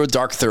movie Zero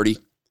Dark 30,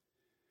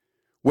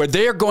 where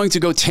they're going to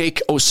go take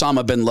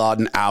Osama bin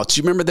Laden out. Do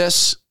you remember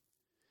this?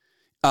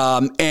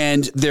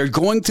 And they're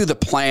going through the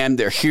plan.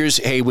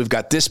 We've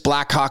got this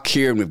Black Hawk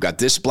here, and we've got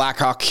this Black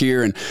Hawk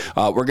here, and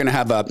we're going to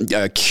have a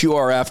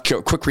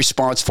QRF, quick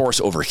response force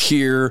over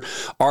here.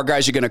 Our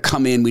guys are going to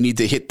come in. We need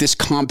to hit this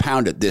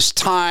compound at this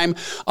time.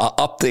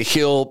 Up the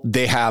hill,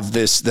 they have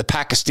the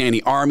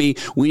Pakistani army.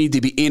 We need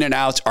to be in and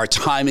out. Our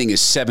timing is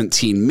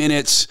 17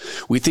 minutes.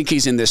 We think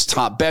he's in this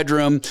top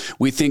bedroom.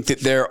 We think that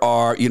there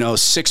are,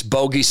 6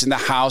 bogeys in the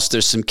house.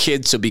 There's some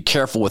kids, so be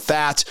careful with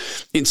that.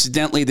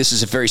 Incidentally, this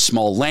is a very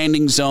small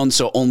landing zone,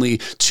 so only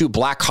 2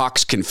 Black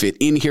Hawks can fit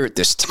in here at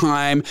this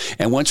time.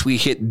 And once we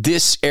hit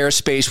this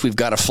airspace, we've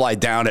got to fly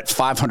down at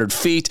 500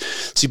 feet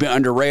to be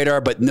under radar.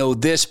 But know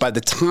this: by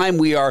the time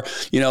we are,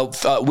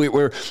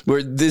 we're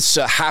this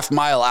half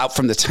mile out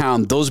from the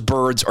town, those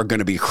birds are going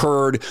to be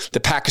heard. The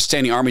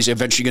Pakistani army is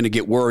eventually going to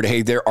get word,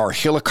 hey, there are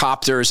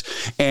helicopters,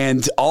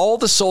 and all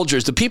the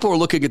soldiers, the people who are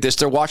looking at this,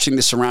 they're watching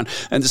this around,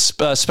 and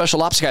the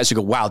special ops guys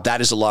go, wow,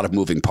 that is a lot of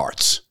moving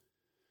parts.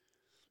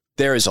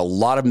 There is a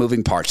lot of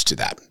moving parts to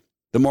that.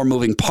 The more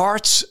moving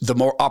parts, the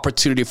more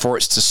opportunity for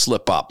it to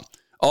slip up.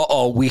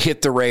 We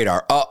hit the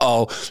radar.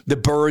 The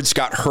birds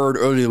got heard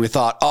earlier than we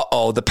thought.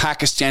 The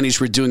Pakistanis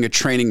were doing a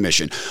training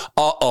mission.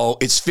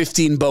 It's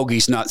 15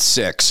 bogeys, not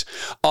 6.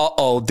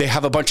 They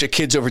have a bunch of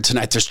kids over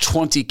tonight. There's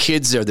 20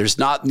 kids there. There's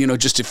not,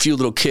 just a few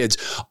little kids.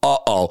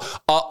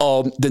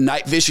 The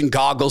night vision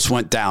goggles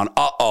went down.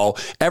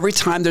 Every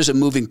time there's a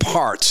moving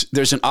part,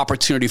 there's an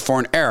opportunity for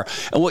an error.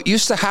 And what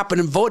used to happen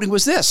in voting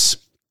was this.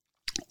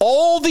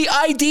 All the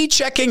ID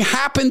checking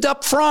happened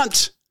up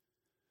front.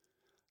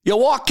 You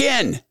walk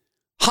in.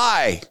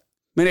 Hi,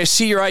 may I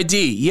see your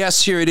ID?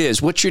 Yes, here it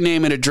is. What's your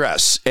name and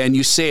address? And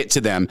you say it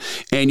to them,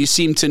 and you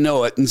seem to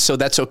know it, and so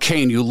that's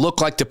okay. And you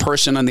look like the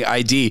person on the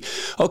ID.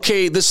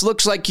 Okay, this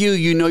looks like you.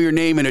 You know your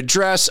name and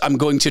address. I'm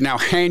going to now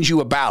hand you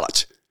a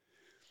ballot.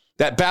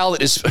 That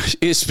ballot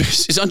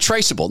is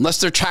untraceable unless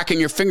they're tracking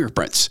your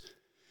fingerprints.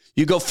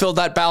 You go fill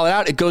that ballot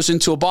out. It goes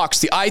into a box.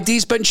 The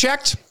ID's been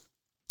checked.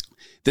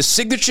 The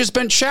signature's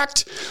been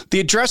checked. The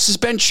address has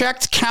been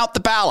checked. Count the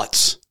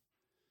ballots.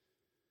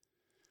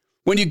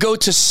 When you go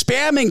to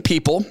spamming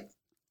people,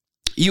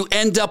 you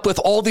end up with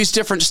all these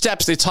different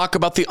steps. They talk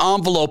about the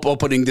envelope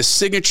opening, the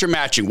signature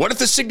matching. What if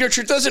the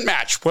signature doesn't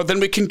match? Well, then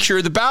we can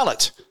cure the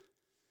ballot.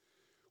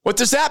 What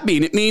does that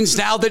mean? It means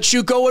now that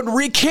you go and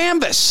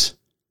recanvass.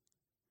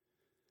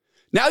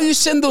 Now you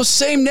send those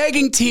same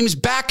negging teams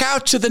back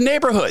out to the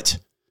neighborhood.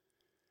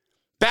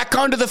 Back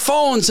onto the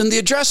phones and the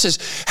addresses.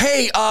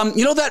 Hey,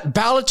 that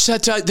ballot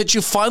that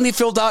you finally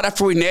filled out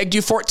after we nagged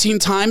you 14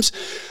 times?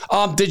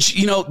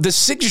 The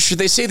signature,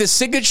 they say the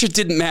signature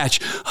didn't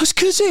match. It's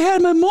because they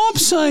had my mom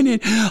sign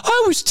it.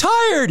 I was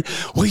tired.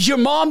 Well, your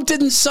mom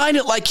didn't sign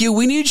it like you.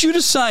 We need you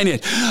to sign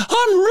it.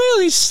 I'm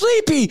really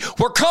sleepy.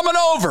 We're coming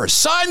over.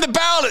 Sign the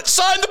ballot.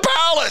 Sign the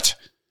ballot.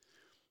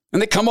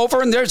 And they come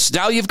over, and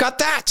now you've got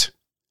that.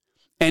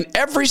 And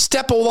every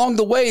step along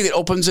the way that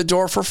opens a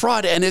door for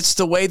fraud. And it's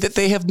the way that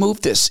they have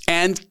moved this.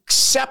 And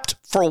except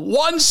for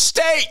one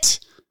state,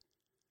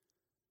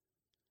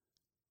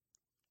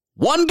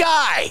 one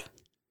guy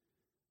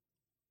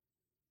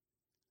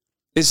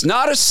is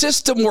not a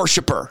system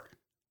worshiper.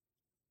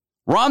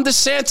 Ron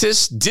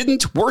DeSantis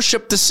didn't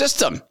worship the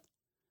system.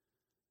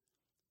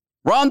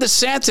 Ron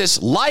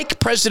DeSantis, like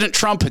President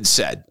Trump had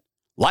said,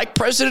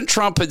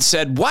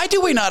 why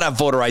do we not have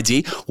voter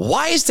ID?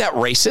 Why is that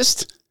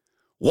racist?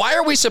 Why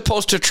are we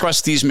supposed to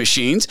trust these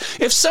machines?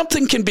 If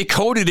something can be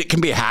coded, it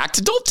can be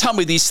hacked. Don't tell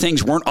me these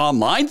things weren't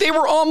online. They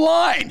were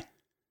online.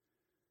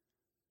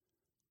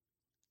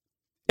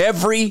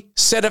 Every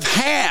set of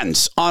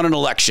hands on an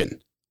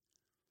election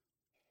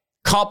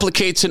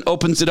complicates and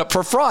opens it up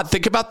for fraud.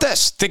 Think about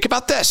this.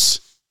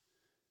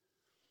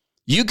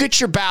 You get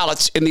your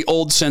ballots in the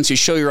old sense. You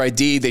show your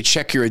ID. They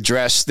check your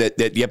address.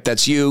 Yep,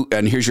 that's you.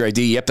 And here's your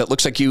ID. Yep, that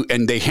looks like you.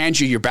 And they hand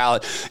you your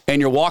ballot.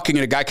 And you're walking,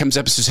 and a guy comes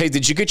up and says, hey,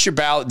 did you get your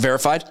ballot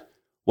verified?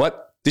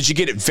 What? Did you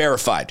get it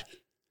verified?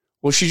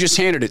 Well, she just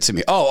handed it to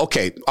me. Oh,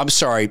 okay. I'm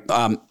sorry.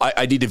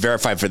 I need to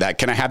verify for that.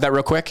 Can I have that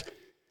real quick?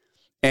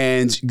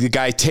 And the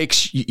guy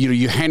takes,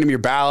 you hand him your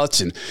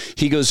ballots, and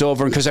he goes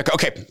over and goes like,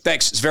 okay,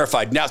 thanks. It's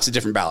verified. Now it's a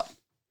different ballot.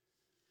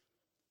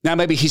 Now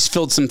maybe he's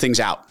filled some things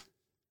out.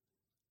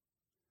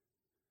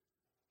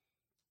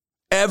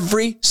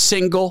 Every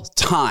single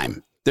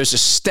time there's a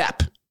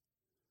step,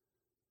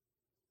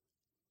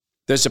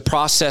 there's a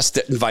process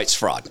that invites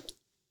fraud.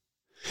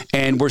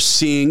 And we're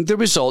seeing the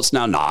results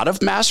now, not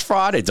of mass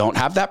fraud. I don't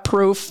have that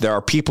proof. There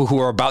are people who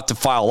are about to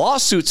file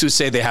lawsuits who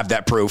say they have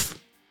that proof.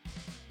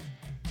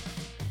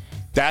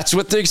 That's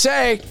what they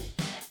say.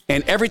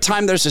 And every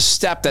time there's a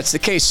step, that's the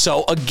case.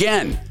 So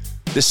again,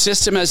 the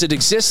system as it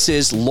exists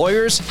is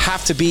lawyers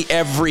have to be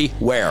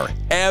everywhere.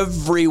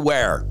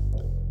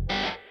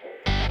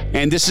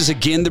 And this is,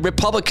 again, the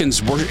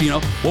Republicans, but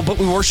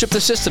we worship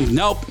the system.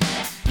 Nope.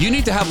 You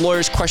need to have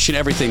lawyers question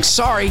everything.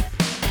 Sorry.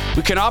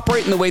 We can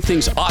operate in the way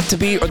things ought to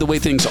be or the way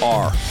things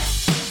are.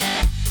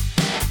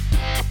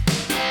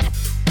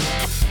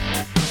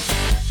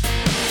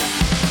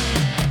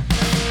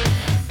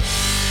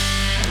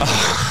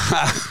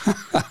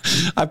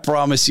 I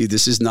promise you,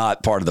 this is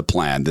not part of the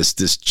plan. This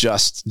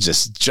just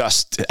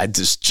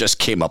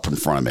came up in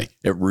front of me.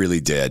 It really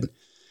did.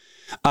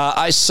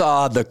 I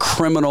saw the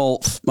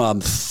criminal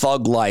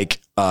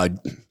thug-like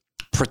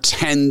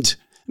pretend.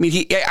 I mean,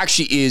 he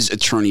actually is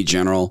Attorney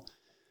General,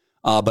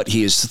 but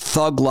he is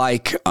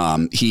thug-like.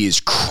 He is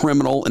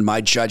criminal in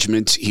my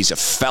judgment. He's a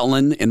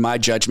felon in my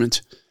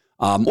judgment.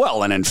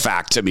 And in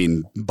fact, I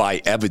mean,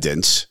 by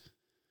evidence.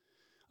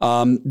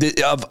 Of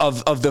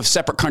the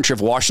separate country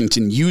of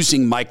Washington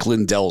using Mike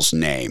Lindell's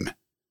name.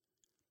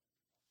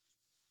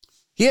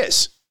 He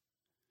is.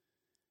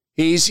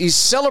 He's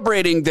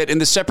celebrating that in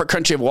the separate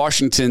country of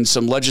Washington,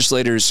 some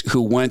legislators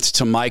who went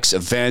to Mike's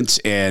event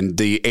and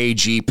the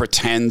AG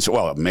pretends,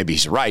 well, maybe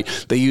he's right,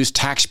 they use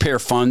taxpayer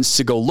funds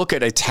to go look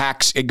at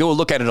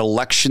an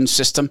election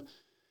system,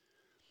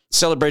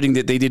 celebrating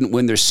that they didn't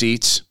win their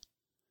seats.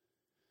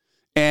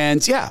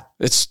 And yeah,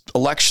 it's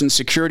election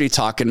security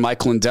talk, and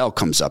Mike Lindell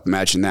comes up.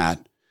 Imagine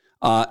that.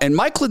 And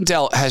Mike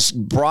Lindell has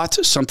brought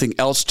something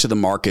else to the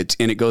market,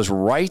 and it goes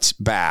right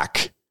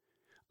back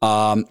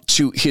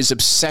to his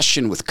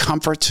obsession with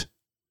comfort.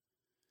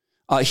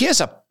 He has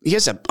a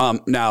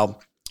now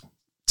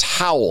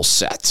towel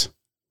set.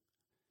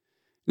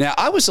 Now,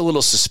 I was a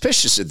little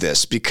suspicious of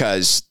this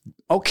because,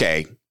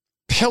 okay,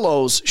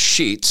 pillows,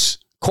 sheets,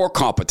 core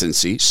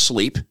competency,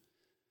 sleep.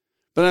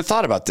 But I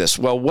thought about this.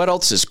 Well, what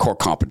else is core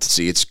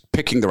competency? It's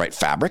picking the right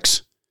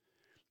fabrics.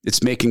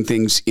 It's making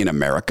things in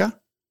America.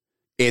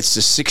 It's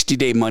the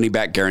 60-day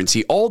money-back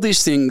guarantee. All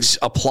these things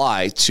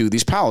apply to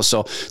these towels.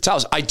 So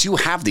towels, I do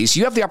have these.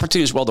 You have the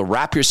opportunity as well to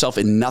wrap yourself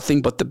in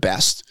nothing but the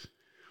best.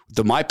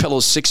 The MyPillow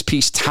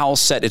 6-piece towel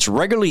set. It's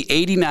regularly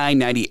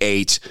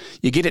 $89.98.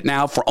 You get it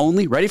now for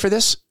only, ready for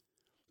this?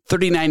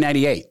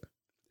 $39.98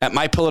 at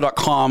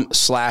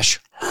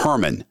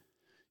mypillow.com/Herman.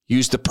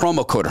 Use the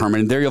promo code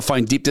Herman. There you'll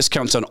find deep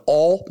discounts on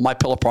all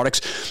MyPillow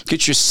products.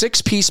 Get your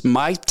 6-piece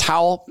My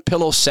Towel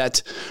pillow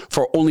set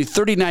for only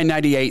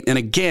 $39.98. And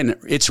again,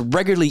 it's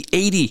regularly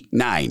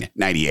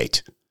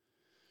 $89.98.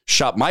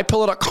 Shop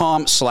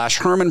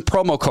mypillow.com/Herman,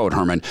 promo code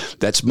Herman.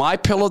 That's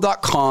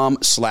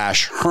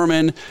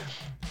mypillow.com/Herman.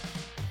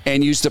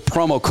 And use the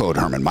promo code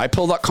Herman.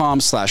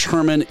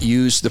 mypillow.com/Herman.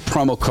 Use the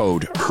promo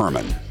code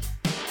Herman.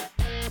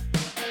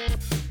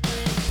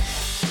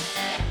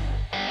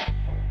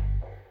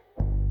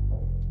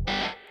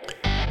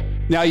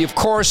 Now, of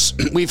course,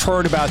 we've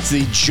heard about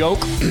the joke,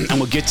 and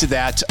we'll get to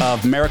that,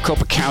 of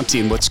Maricopa County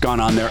and what's gone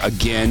on there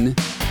again.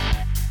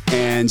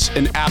 And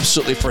an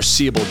absolutely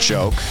foreseeable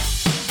joke.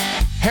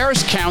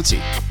 Harris County.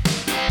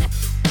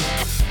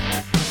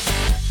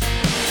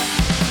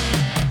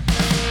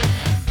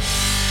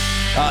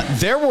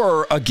 There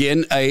were,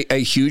 again,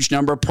 a huge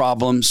number of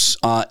problems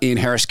in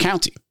Harris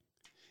County.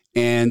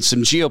 And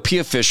some GOP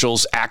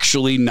officials,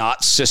 actually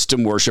not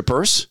system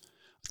worshipers,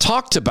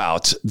 talked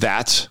about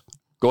that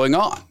going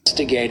on.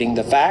 Investigating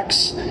the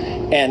facts,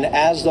 and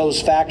as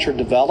those facts are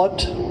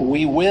developed,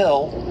 we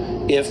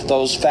will, if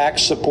those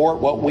facts support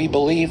what we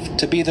believe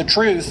to be the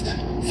truth,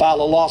 file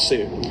a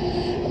lawsuit.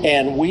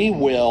 And we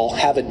will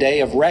have a day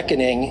of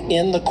reckoning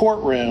in the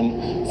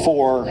courtroom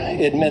for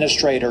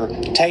Administrator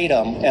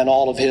Tatum and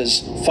all of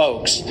his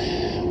folks.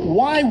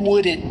 Why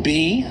would it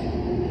be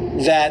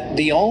that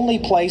the only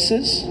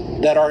places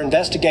that our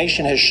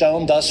investigation has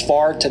shown thus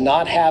far to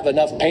not have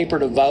enough paper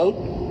to vote,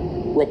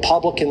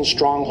 Republican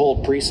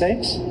stronghold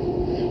precincts?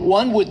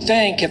 One would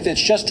think if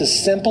it's just a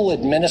simple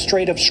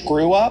administrative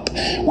screw up,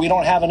 we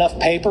don't have enough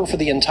paper for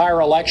the entire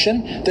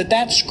election,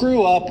 that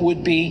screw up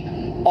would be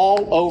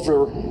all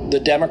over the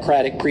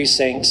Democratic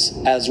precincts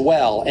as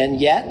well. And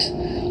yet,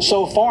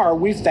 so far,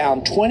 we've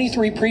found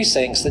 23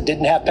 precincts that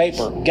didn't have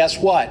paper. Guess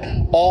what?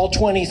 All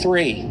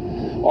 23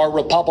 are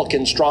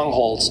Republican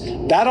strongholds.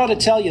 That ought to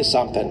tell you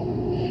something.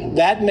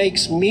 That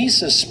makes me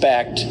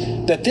suspect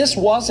that this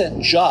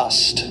wasn't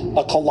just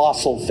a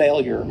colossal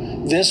failure.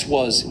 This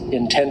was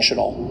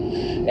intentional.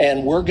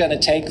 And we're going to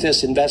take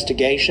this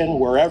investigation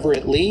wherever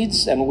it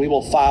leads, and we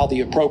will file the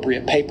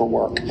appropriate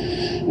paperwork.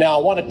 Now,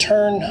 I want to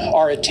turn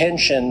our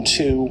attention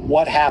to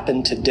what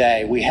happened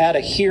today. We had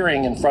a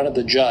hearing in front of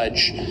the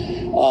judge.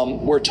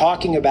 We're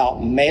talking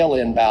about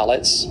mail-in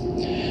ballots.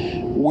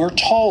 We're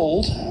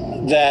told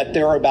that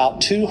there are about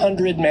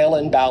 200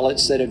 mail-in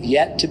ballots that have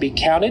yet to be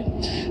counted,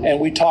 and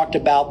we talked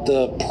about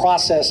the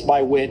process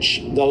by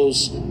which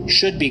those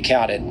should be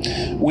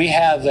counted. We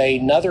have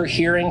another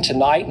hearing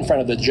tonight in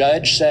front of the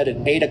judge set at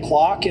 8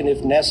 o'clock, and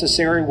if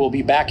necessary, we'll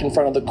be back in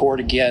front of the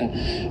court again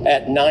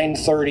at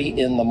 9:30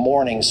 in the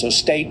morning. So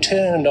stay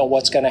tuned on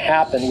what's going to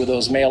happen with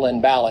those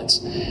mail-in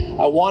ballots.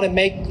 I want to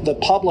make the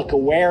public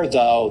aware,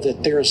 though,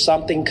 that there is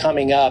something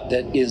coming up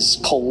that is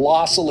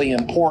colossally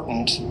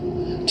important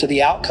to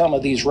the outcome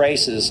of these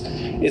races.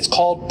 It's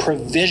called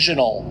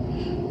provisional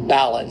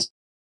ballots.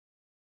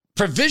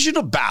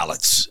 Provisional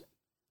ballots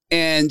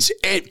and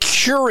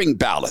curing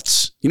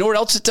ballots. You know what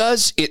else it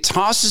does? It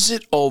tosses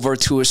it over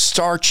to a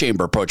star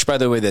chamber approach. By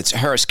the way, that's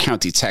Harris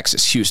County,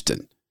 Texas,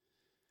 Houston.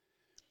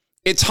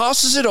 It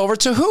tosses it over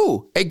to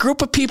who? A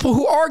group of people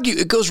who argue.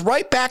 It goes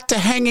right back to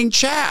hanging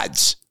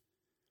chads.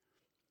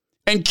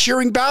 and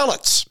curing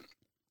ballots.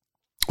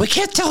 We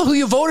can't tell who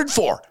you voted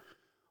for.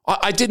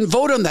 I didn't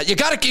vote on that. You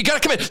got to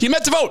come in. You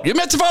meant to vote. You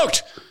meant to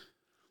vote.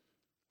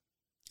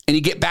 And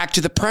you get back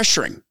to the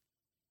pressuring.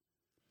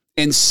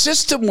 And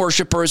system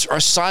worshipers are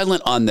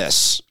silent on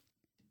this.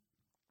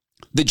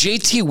 The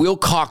JT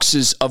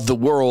Wilcoxes of the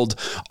world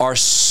are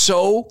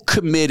so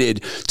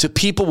committed to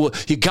people.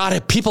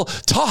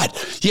 Todd,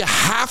 you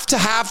have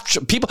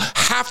to people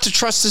have to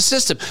trust the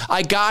system.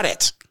 I got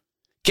it.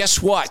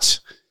 Guess what?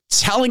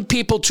 Telling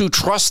people to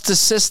trust the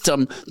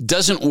system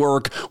doesn't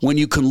work when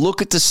you can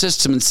look at the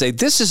system and say,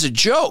 this is a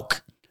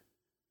joke.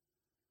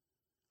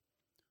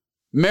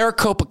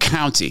 Maricopa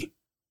County.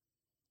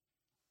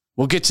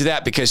 We'll get to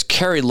that because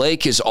Kari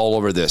Lake is all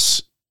over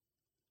this.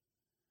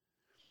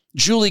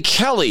 Julie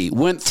Kelly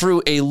went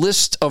through a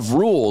list of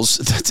rules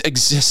that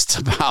exist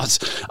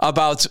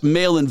about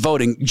mail-in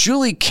voting.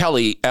 Julie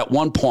Kelly, at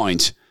one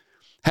point,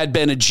 had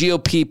been a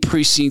GOP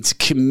precinct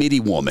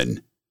committee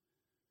woman.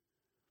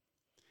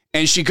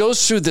 And she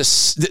goes through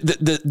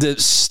the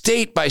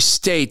state by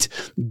state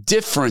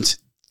different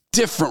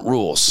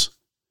rules.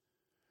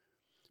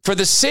 For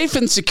the safe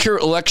and secure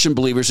election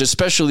believers,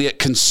 especially at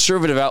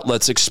conservative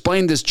outlets,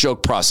 explain this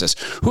joke process.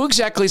 Who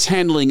exactly is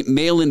handling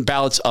mail-in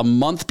ballots a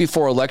month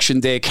before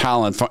Election Day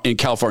in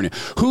California?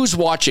 Who's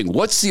watching?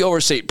 What's the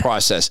oversight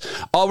process?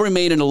 I'll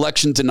remain an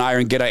election denier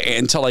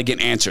until I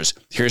get answers.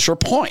 Here's her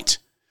point.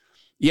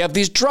 You have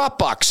these drop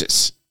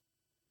boxes.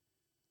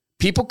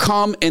 People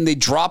come and they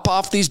drop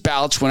off these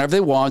ballots whenever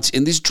they want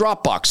in these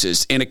drop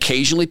boxes, and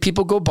occasionally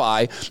people go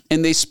by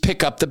and they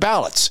pick up the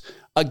ballots.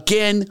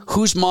 Again,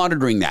 who's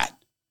monitoring that?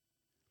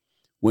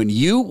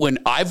 When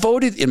I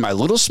voted in my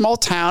little small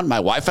town, my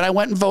wife and I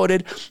went and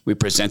voted. We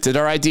presented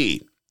our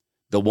ID.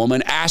 The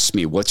woman asked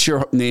me, what's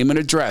your name and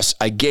address?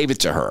 I gave it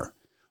to her.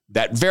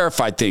 That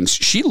verified things.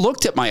 She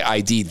looked at my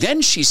ID.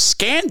 Then she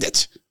scanned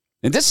it.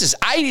 And this is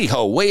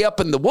Idaho, way up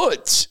in the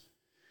woods.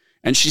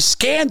 And she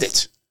scanned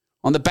it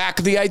on the back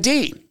of the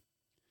ID.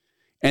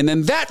 And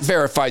then that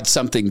verified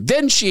something.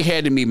 Then she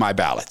handed me my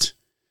ballot.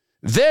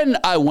 Then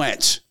I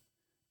went.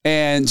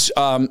 And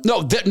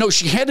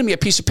she handed me a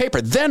piece of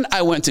paper. Then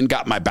I went and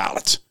got my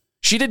ballot.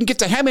 She didn't get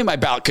to hand me my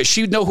ballot because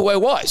she'd know who I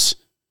was.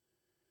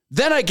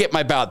 Then I get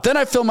my ballot. Then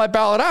I fill my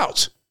ballot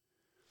out.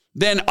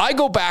 Then I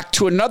go back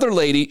to another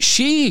lady.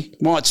 She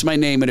wants my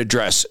name and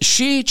address.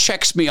 She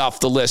checks me off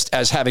the list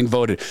as having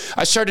voted.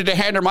 I started to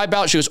hand her my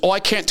ballot. She goes, I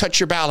can't touch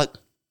your ballot.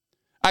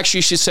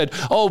 Actually, she said,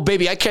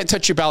 baby, I can't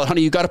touch your ballot.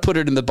 Honey, you got to put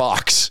it in the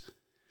box.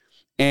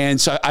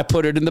 And so I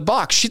put it in the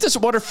box. She doesn't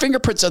want her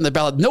fingerprints on the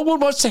ballot. No one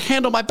wants to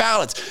handle my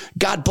ballots.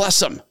 God bless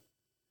them.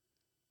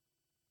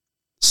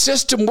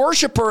 System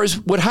worshipers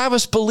would have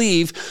us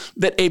believe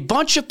that a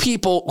bunch of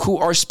people who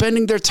are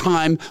spending their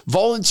time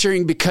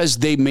volunteering because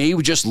they may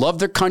just love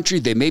their country,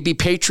 they may be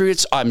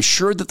patriots. I'm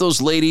sure that those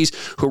ladies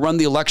who run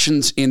the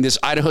elections in this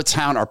Idaho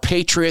town are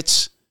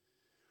patriots.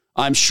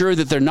 I'm sure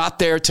that they're not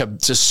there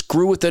to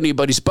screw with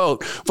anybody's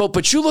vote.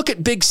 But you look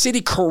at big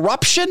city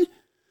corruption.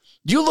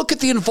 You look at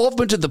the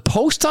involvement of the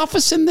post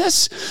office in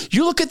this.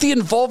 You look at the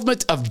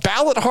involvement of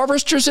ballot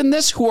harvesters in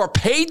this who are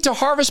paid to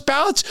harvest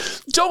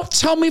ballots. Don't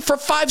tell me for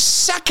 5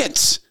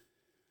 seconds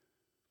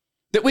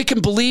that we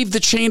can believe the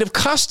chain of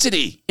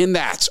custody in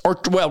that,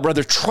 or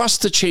rather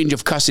trust the chain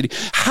of custody.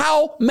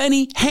 How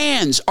many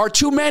hands are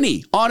too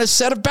many on a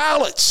set of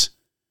ballots?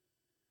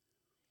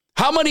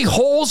 How many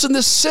holes in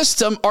the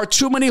system are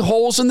too many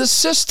holes in the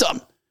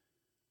system?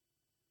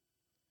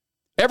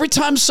 Every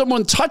time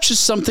someone touches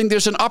something,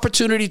 there's an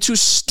opportunity to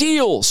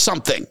steal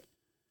something.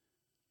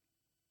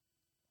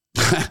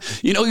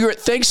 You're at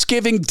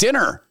Thanksgiving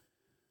dinner.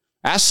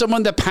 Ask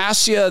someone to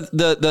pass you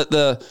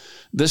the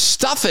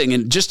stuffing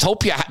and just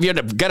hope you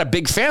got a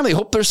big family.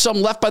 Hope there's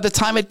some left by the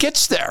time it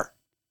gets there.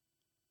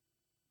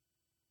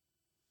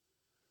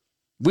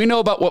 We know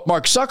about what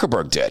Mark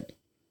Zuckerberg did.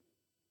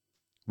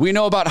 We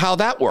know about how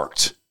that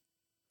worked.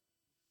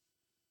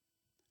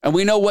 And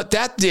we know what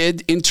that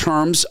did in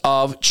terms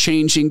of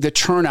changing the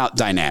turnout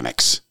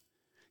dynamics.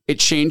 It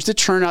changed the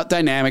turnout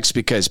dynamics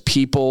because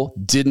people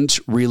didn't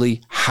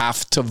really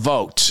have to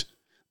vote.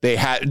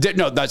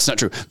 No, that's not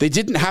true. They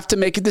didn't have to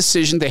make a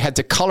decision. They had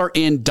to color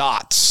in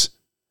dots.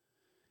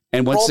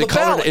 And once they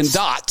colored in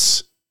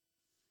dots,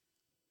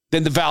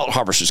 then the ballot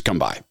harvesters come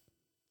by.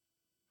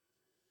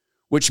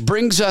 Which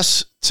brings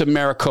us to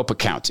Maricopa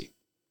County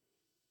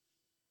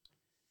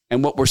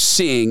and what we're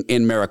seeing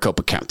in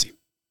Maricopa County.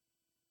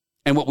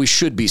 And what we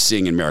should be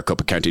seeing in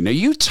Maricopa County. Now,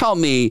 you tell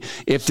me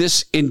if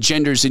this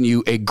engenders in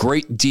you a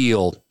great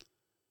deal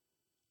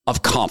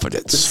of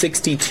confidence.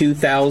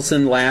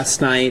 62,000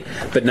 last night,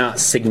 but not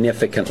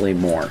significantly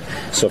more.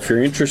 So if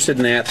you're interested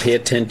in that, pay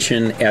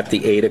attention at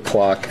the 8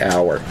 o'clock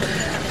hour.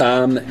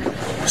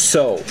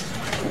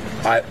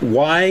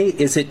 Why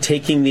is it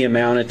taking the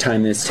amount of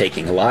time it's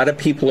taking? A lot of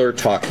people are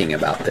talking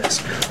about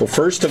this. Well,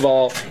 first of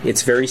all,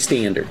 it's very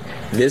standard.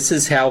 This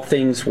is how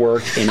things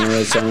work in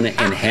Arizona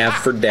and have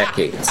for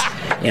decades.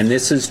 And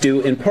this is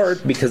due in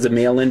part because of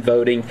mail-in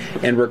voting,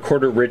 and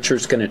Recorder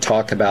Richard's going to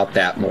talk about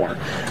that more.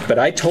 But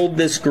I told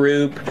this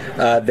group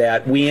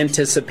that we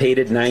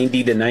anticipated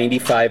 95 to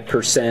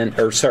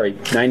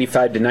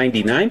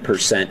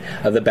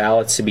 99% of the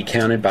ballots to be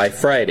counted by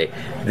Friday.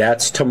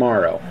 That's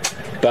tomorrow.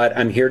 But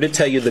I'm here to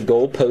tell you the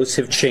goalposts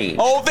have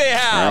changed. Oh, they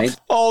have. Right?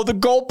 Oh, the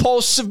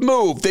goalposts have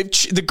moved. The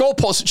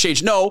goalposts have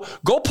changed. No,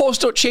 goalposts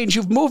don't change.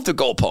 You've moved the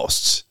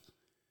goalposts.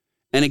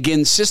 And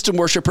again, system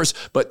worshipers.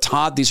 But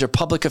Todd, these are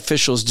public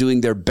officials doing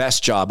their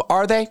best job.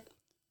 Are they?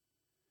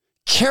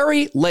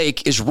 Kari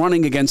Lake is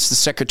running against the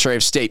Secretary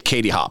of State,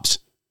 Katie Hobbs.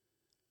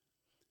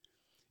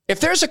 If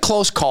there's a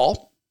close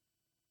call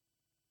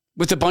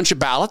with a bunch of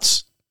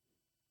ballots,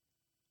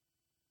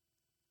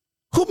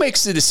 who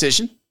makes the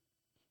decision?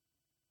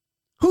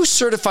 Who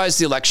certifies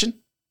the election?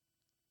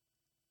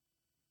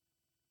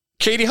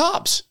 Katie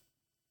Hobbs.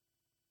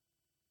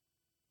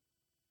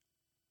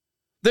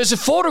 There's a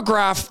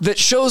photograph that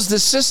shows the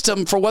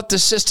system for what the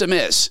system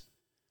is.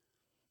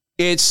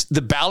 It's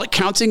the ballot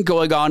counting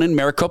going on in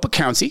Maricopa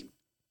County.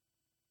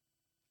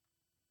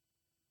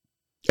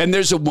 And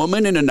there's a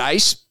woman in a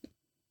nice,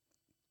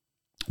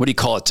 what do you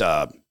call it?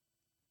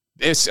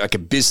 It's like a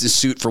business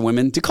suit for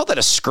women. Do you call that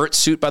a skirt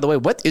suit, by the way?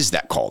 What is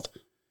that called?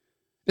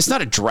 It's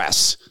not a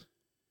dress.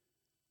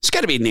 There's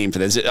got to be a name for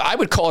this. I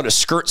would call it a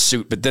skirt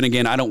suit, but then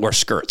again, I don't wear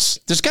skirts.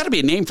 There's got to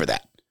be a name for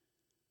that.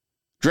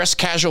 Dress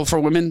casual for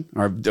women,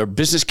 or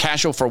business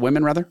casual for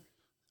women, rather.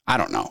 I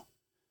don't know.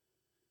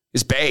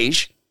 It's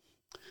beige.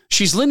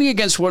 She's leaning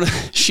against one of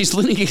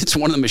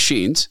the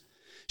machines.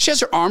 She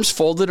has her arms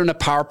folded in a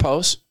power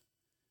pose.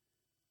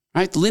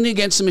 Right, leaning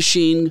against the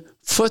machine,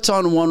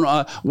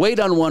 weight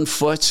on one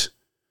foot,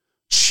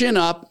 chin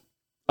up.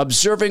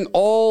 Observing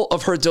all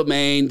of her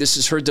domain. This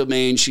is her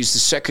domain. She's the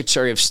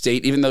Secretary of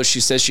State. Even though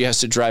she says she has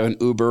to drive an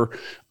Uber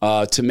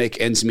to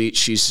make ends meet,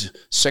 she's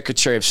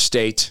Secretary of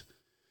State.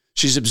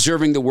 She's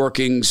observing the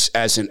workings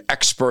as an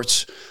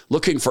expert,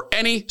 looking for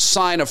any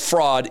sign of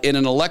fraud in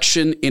an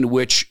election in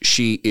which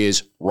she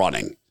is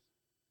running.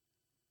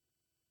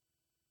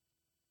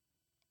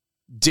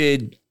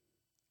 Did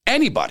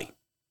anybody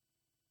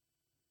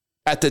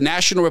at the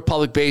National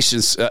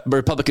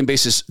Republican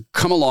basis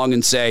come along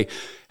and say,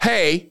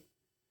 hey,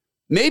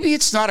 maybe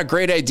it's not a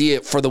great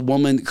idea for the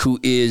woman who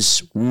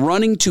is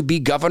running to be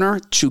governor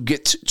to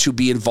get to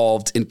be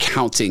involved in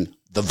counting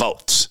the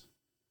votes?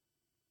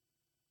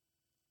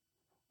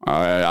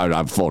 I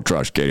have full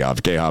trust, Katie Hobbs.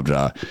 Katie Hobbs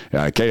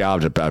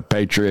is a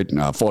patriot.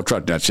 Full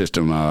trust in that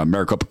system.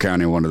 Maricopa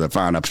County, one of the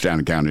fine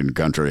upstanding counties in the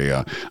country.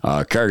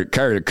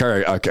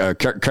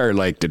 Kari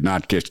Lake did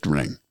not kiss the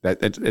ring.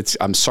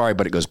 I'm sorry,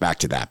 but it goes back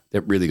to that.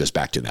 It really goes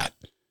back to that.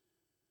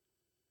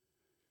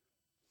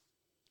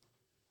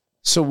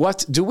 So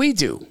what do we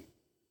do?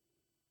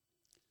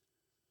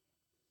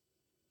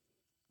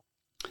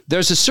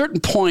 There's a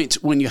certain point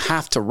when you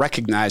have to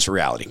recognize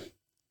reality.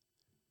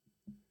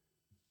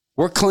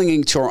 We're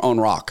clinging to our own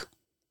rock.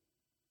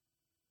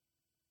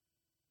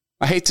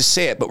 I hate to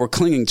say it, but we're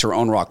clinging to our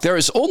own rock. There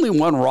is only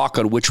one rock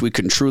on which we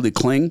can truly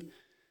cling,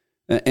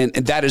 and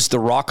that is the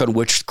rock on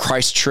which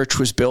Christ's church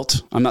was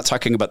built. I'm not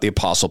talking about the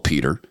Apostle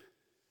Peter.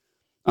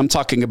 I'm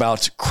talking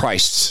about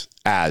Christ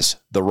as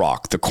the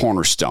rock, the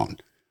cornerstone.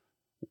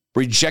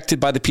 Rejected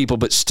by the people,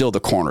 but still the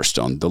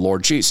cornerstone, the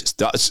Lord Jesus.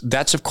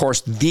 That's, of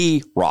course,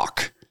 the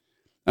rock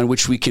on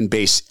which we can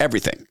base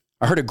everything.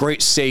 I heard a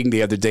great saying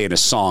the other day in a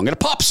song, in a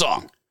pop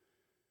song.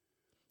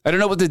 I don't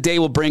know what the day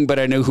will bring, but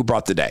I know who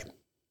brought the day.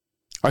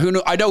 I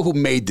know who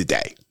made the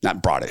day,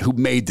 not brought it, who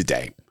made the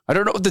day. I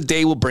don't know what the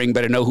day will bring,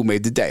 but I know who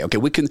made the day. Okay,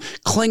 we can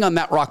cling on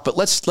that rock, but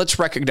let's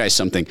recognize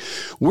something.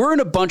 We're in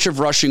a bunch of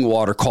rushing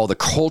water called the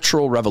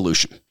Cultural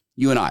Revolution.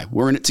 You and I,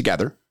 we're in it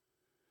together.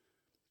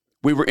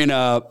 We were in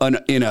a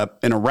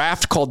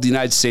raft called the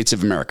United States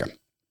of America.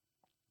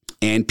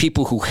 And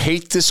people who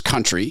hate this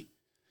country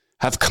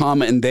have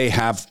come and they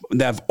have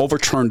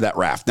overturned that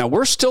raft. Now,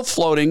 we're still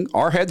floating.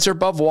 Our heads are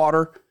above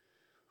water.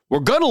 We're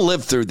going to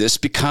live through this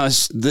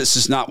because this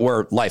is not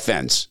where life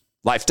ends.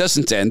 Life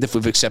doesn't end if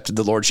we've accepted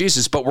the Lord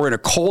Jesus, but we're in a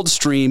cold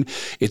stream.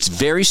 It's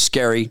very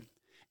scary.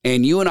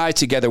 And you and I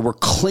together, we're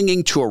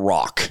clinging to a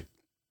rock.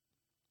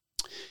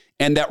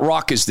 And that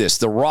rock is this.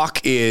 The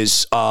rock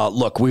is,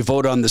 look, we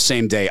vote on the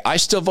same day. I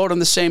still vote on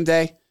the same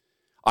day.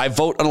 I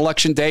vote on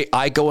election day.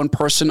 I go in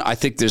person. I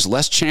think there's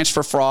less chance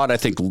for fraud. I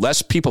think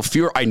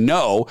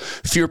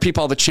fewer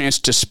people have a chance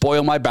to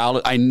spoil my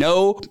ballot. I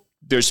know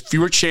there's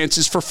fewer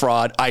chances for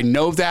fraud. I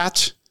know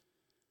that.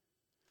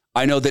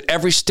 I know that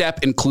every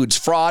step includes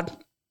fraud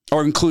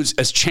or includes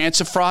a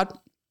chance of fraud.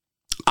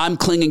 I'm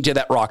clinging to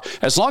that rock.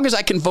 As long as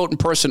I can vote in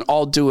person,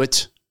 I'll do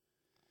it.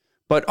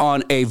 But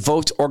on a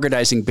vote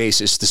organizing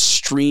basis, the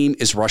stream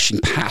is rushing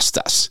past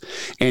us.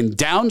 And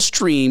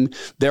downstream,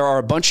 there are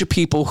a bunch of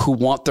people who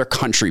want their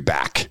country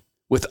back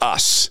with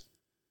us.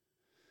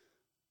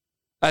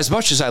 As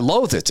much as I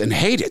loathe it and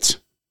hate it,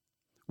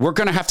 we're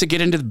going to have to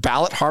get into the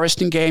ballot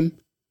harvesting game.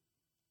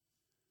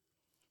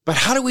 But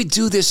how do we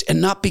do this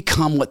and not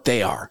become what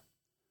they are?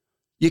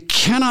 You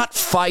cannot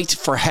fight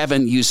for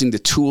heaven using the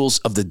tools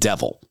of the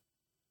devil.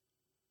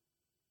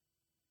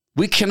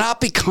 We cannot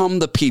become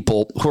the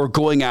people who are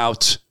going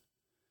out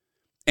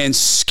and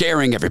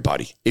scaring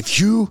everybody. If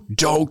you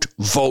don't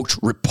vote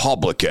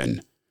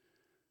Republican,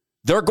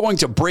 they're going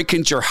to break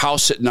into your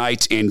house at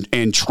night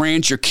and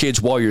trans your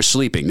kids while you're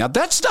sleeping. Now,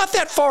 that's not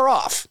that far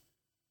off.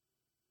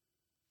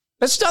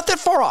 That's not that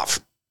far off.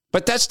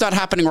 But that's not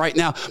happening right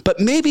now. But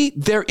maybe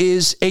there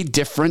is a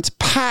different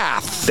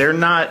path. They're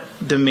not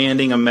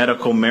demanding a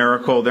medical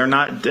miracle. They're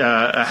not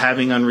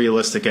having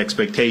unrealistic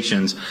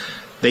expectations.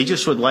 They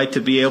just would like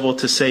to be able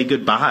to say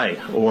goodbye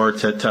or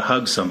to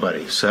hug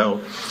somebody.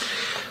 So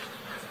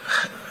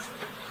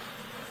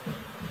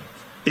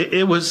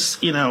it was,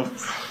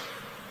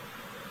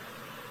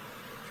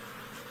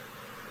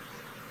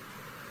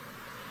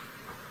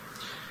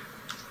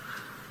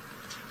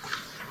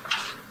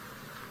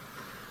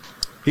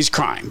 He's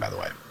crying, by the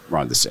way,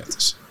 Ron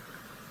DeSantis.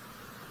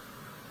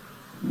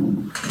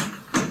 And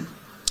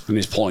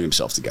he's pulling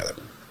himself together.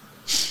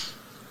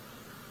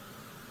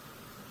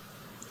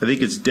 I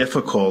think it's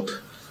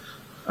difficult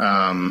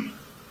to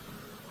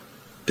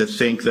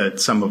think that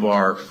some of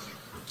our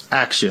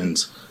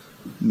actions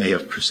may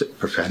have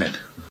prevented.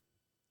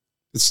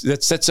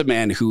 That's a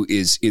man who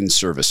is in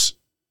service.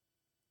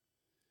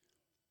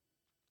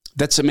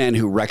 That's a man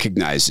who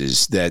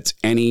recognizes that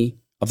any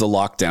of the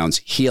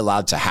lockdowns he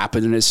allowed to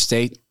happen in his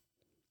state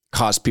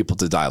caused people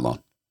to die alone.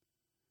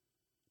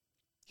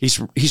 He's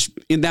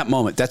in that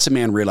moment. That's a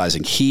man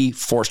realizing he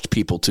forced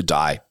people to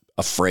die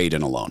afraid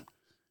and alone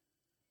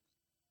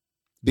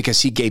because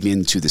he gave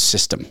in to the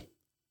system.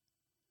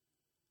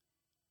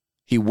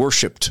 He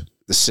worshiped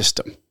the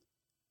system.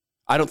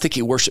 I don't think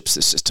he worships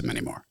the system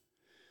anymore.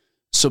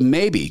 So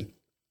maybe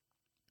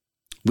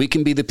we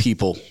can be the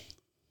people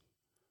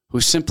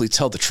who simply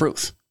tell the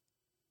truth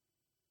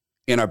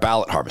in our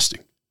ballot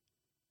harvesting.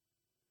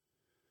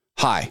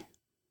 Hi,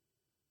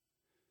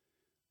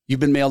 you've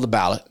been mailed a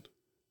ballot.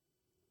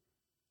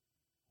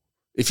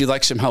 If you'd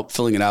like some help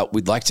filling it out,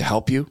 we'd like to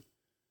help you.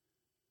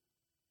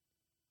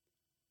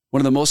 One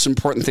of the most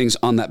important things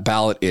on that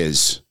ballot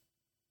is,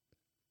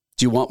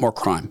 do you want more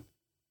crime?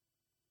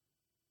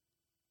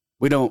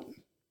 We don't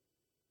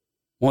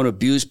want to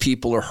abuse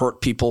people or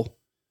hurt people,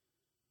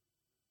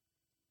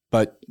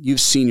 but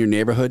you've seen your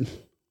neighborhood.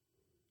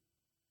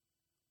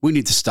 We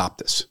need to stop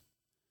this.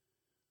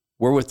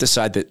 We're with the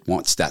side that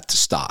wants that to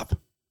stop.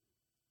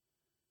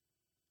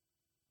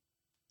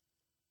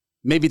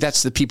 Maybe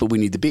that's the people we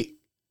need to be.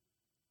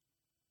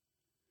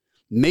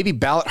 Maybe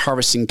ballot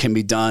harvesting can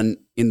be done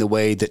in the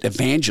way that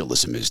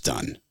evangelism is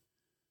done.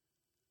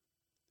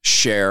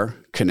 Share,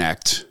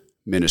 connect,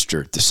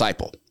 minister,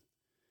 disciple.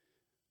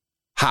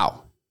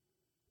 How?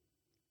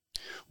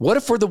 What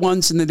if we're the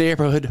ones in the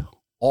neighborhood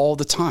all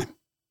the time?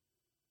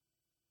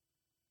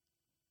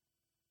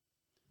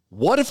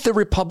 What if the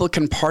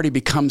Republican Party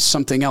becomes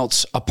something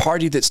else, a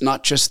party that's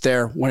not just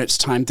there when it's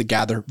time to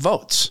gather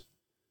votes?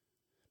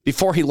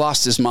 Before he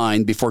lost his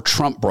mind, before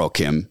Trump broke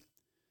him,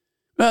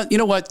 well, you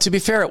know what? To be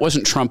fair, it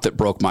wasn't Trump that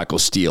broke Michael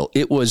Steele.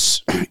 It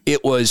was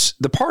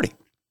the party.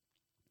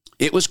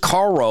 It was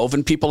Karl Rove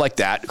and people like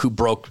that who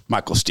broke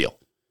Michael Steele.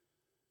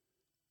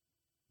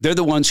 They're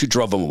the ones who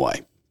drove him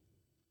away.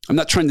 I'm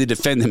not trying to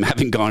defend him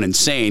having gone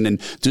insane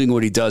and doing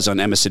what he does on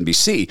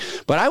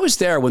MSNBC, but I was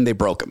there when they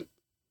broke him.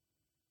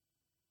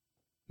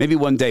 Maybe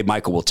one day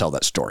Michael will tell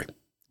that story.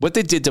 What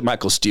they did to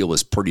Michael Steele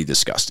was pretty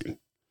disgusting.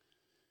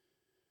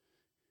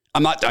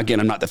 I'm not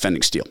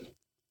defending Steele.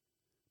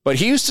 But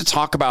he used to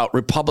talk about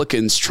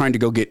Republicans trying to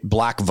go get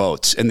black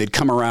votes, and they'd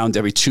come around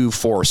every 2,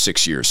 4,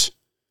 6 years,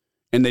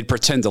 and they'd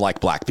pretend to like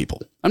black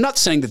people. I'm not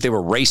saying that they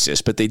were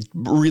racist, but they'd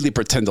really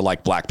pretend to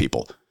like black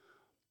people.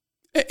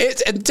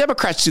 And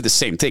Democrats do the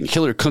same thing.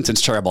 Hillary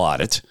Clinton's terrible at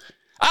it.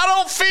 I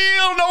don't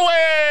feel no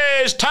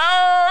ways,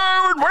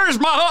 tired. Where's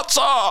my hot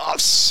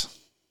sauce?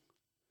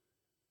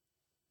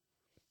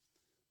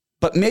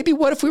 But maybe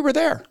what if we were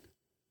there?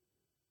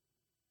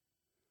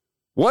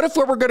 What if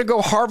we were going to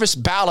go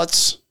harvest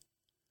ballots,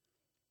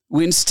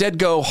 we instead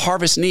go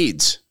harvest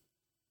needs?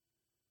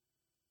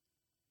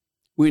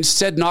 We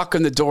instead knock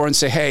on the door and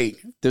say, hey,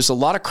 there's a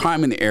lot of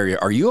crime in the area.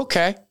 Are you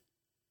okay?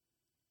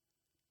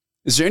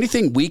 Is there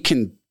anything we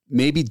can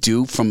maybe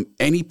do from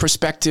any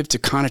perspective to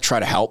kind of try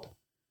to help?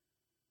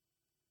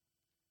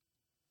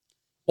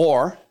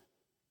 Or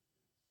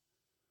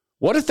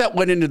what if that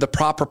went into the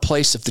proper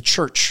place of the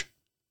church?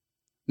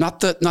 Not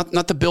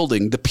the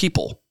building, the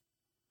people.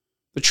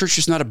 The church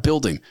is not a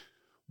building.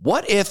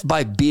 What if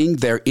by being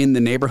there in the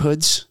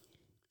neighborhoods,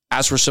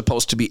 as we're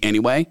supposed to be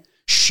anyway,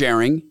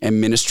 sharing and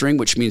ministering,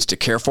 which means to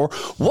care for,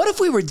 what if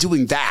we were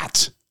doing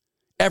that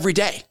every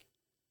day?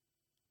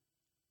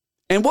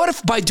 And what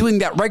if by doing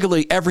that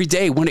regularly every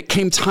day, when it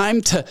came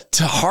time to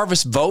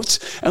harvest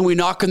votes and we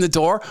knock on the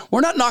door,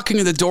 we're not knocking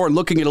on the door and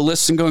looking at a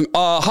list and going,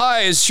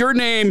 hi, is your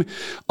name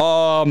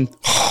Juan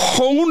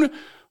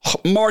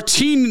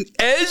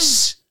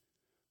Martinez?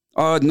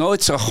 No,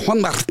 it's Juan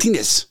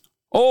Martinez.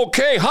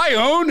 Okay, hi,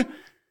 Juan.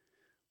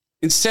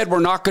 Instead, we're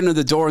knocking on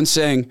the door and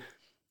saying,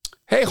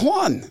 hey,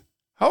 Juan,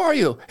 How are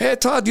you? Hey,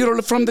 Todd,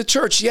 you're from the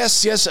church.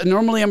 Yes.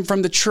 Normally I'm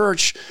from the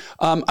church.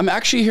 I'm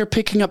actually here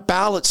picking up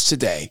ballots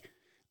today.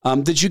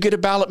 Did you get a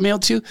ballot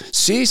mailed to you?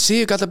 See,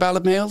 you got the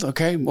ballot mailed.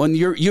 Okay. When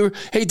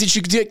hey, did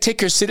you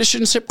take your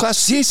citizenship class?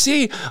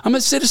 See, I'm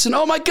a citizen.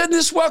 Oh my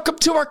goodness. Welcome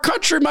to our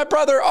country, my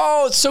brother.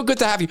 Oh, it's so good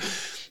to have you.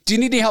 Do you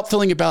need any help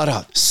filling your ballot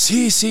out?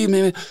 See,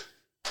 maybe.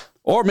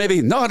 Or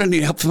maybe, no, I don't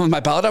need help filling my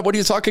ballot out. What are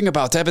you talking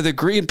about? I have a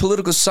degree in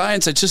political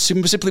science. I just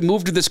simply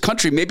moved to this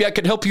country. Maybe I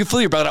could help you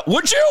fill your ballot out.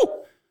 Would you?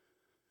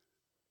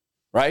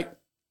 Right?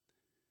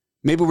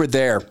 Maybe we're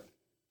there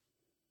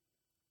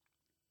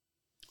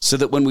so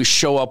that when we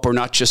show up, we're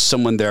not just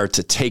someone there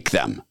to take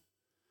them,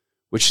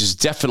 which is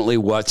definitely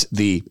what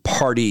the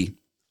party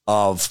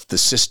of the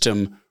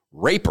system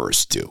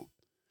rapers do.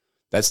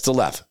 That's the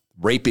left,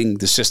 raping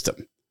the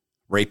system,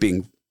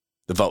 raping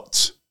the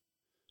votes.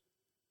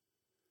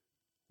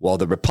 While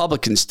the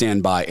Republicans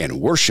stand by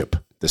and worship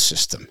the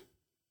system.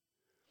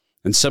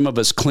 And some of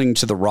us cling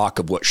to the rock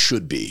of what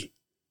should be,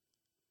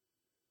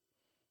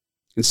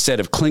 instead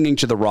of clinging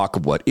to the rock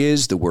of what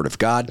is, the Word of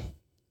God,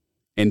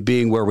 and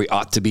being where we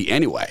ought to be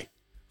anyway,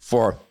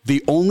 for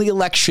the only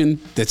election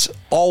that's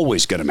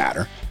always going to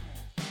matter.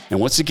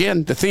 And once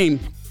again, the theme,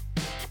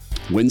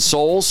 win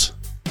souls,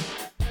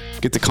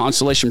 get the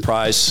consolation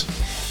prize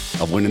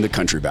of winning the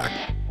country back.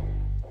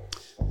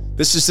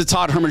 This is the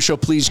Todd Herman Show.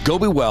 Please go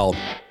be well,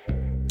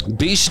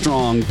 be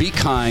strong, be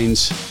kind,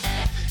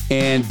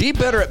 and be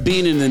better at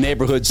being in the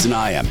neighborhoods than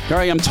I am. Here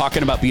I am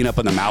talking about being up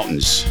in the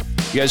mountains.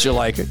 You guys are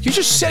like, you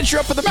just said you're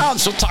up in the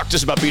mountains, so talk to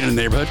us about being in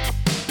the neighborhood.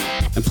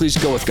 And please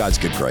go with God's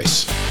good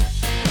grace.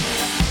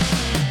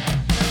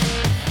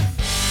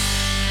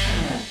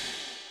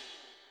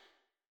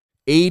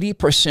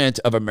 %80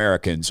 of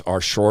Americans are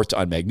short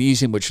on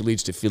magnesium, which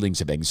leads to feelings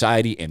of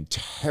anxiety and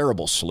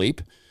terrible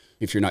sleep.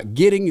 If you're not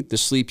getting the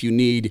sleep you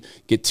need,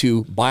 get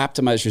to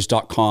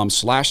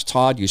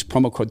bioptimizers.com/Todd. Use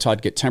promo code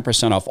Todd. Get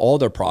 10% off all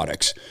their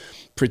products,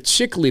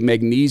 particularly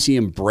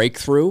Magnesium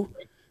Breakthrough.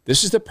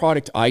 This is the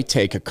product I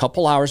take a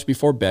couple hours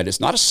before bed.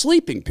 It's not a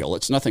sleeping pill.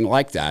 It's nothing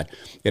like that.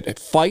 It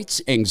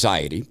fights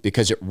anxiety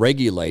because it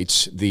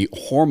regulates the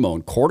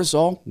hormone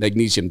cortisol.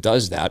 Magnesium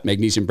does that.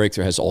 Magnesium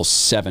Breakthrough has all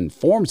 7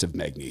 forms of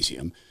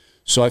magnesium.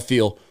 So I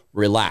feel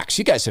relaxed.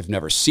 You guys have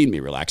never seen me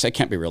relax. I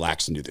can't be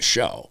relaxed and do the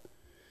show.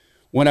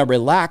 When I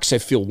relax, I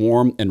feel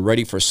warm and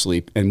ready for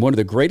sleep. And one of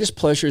the greatest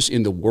pleasures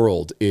in the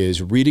world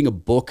is reading a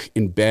book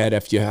in bed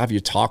after you have your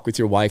talk with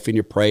your wife and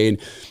you pray and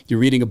you're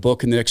reading a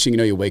book and the next thing you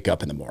know, you wake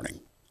up in the morning.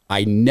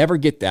 I never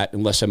get that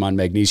unless I'm on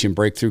Magnesium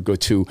Breakthrough. Go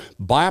to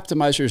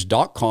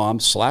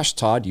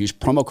bioptimizers.com/Todd. Use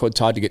promo code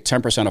Todd to get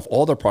 10% off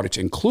all their products,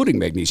 including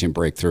Magnesium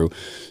Breakthrough,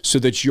 so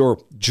that your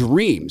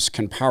dreams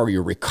can power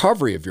your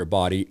recovery of your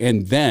body,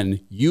 and then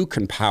you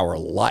can power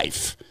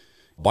life.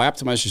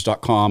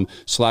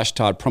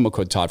 Bioptimizers.com/Todd, promo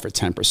code Todd for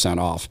 10%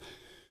 off.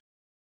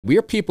 We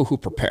are people who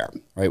prepare,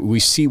 right? We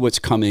see what's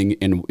coming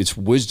and it's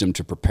wisdom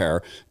to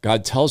prepare.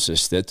 God tells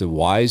us that the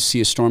wise see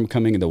a storm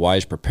coming and the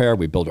wise prepare.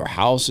 We build our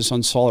houses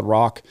on solid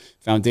rock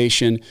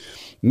foundation.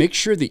 Make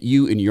sure that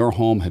you in your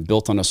home have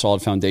built on a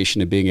solid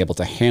foundation and being able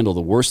to handle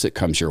the worst that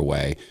comes your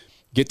way.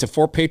 Get to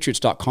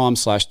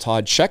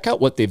 4patriots.com/Todd. Check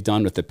out what they've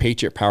done with the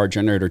Patriot Power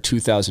Generator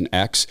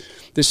 2000X.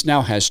 This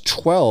now has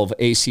 12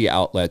 AC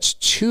outlets,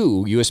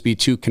 2 USB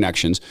 2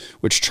 connections,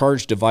 which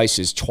charge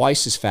devices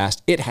twice as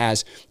fast. It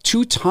has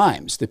 2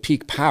 times the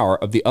peak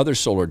power of the other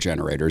solar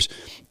generators,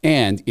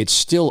 and it's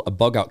still a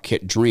bug-out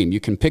kit dream. You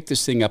can pick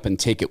this thing up and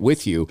take it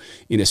with you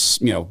in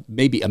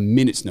maybe a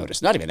minute's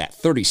notice. Not even that,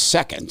 30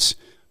 seconds.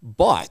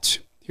 But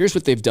here's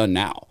what they've done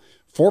now.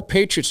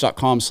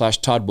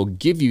 4patriots.com/Todd will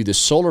give you the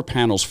solar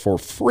panels for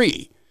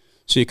free.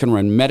 So you can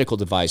run medical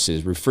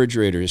devices,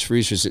 refrigerators,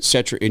 freezers,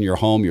 etc. in your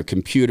home, your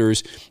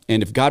computers.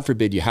 And if, God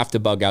forbid, you have to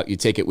bug out, you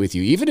take it with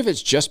you. Even if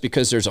it's just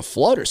because there's a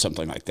flood or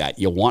something like that,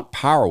 you want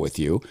power with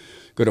you.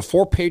 Go to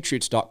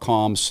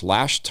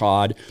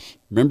 4patriots.com/Todd.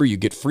 Remember, you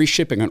get free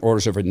shipping on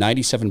orders over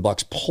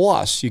 $97,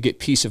 plus you get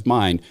peace of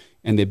mind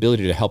and the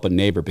ability to help a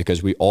neighbor,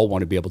 because we all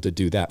want to be able to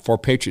do that.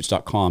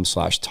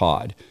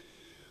 4patriots.com/Todd.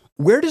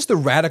 Where does the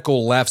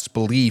radical left's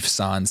beliefs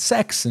on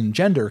sex and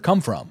gender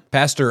come from?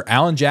 Pastor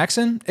Alan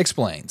Jackson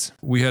explains.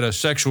 We had a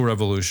sexual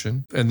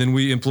revolution, and then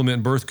we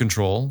implement birth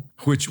control,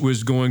 which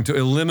was going to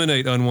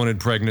eliminate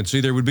unwanted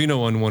pregnancy. There would be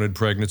no unwanted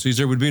pregnancies.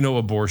 There would be no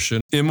abortion.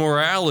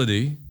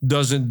 Immorality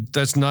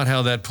that's not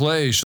how that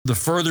plays. The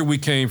further we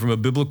came from a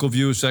biblical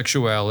view of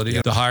sexuality,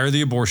 the higher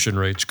the abortion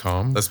rates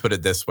come. Let's put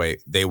it this way.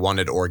 They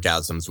wanted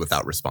orgasms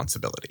without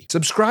responsibility.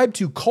 Subscribe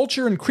to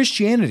Culture and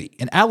Christianity,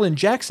 an Alan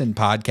Jackson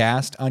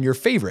podcast on your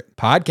favorite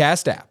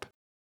podcast app.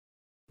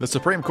 The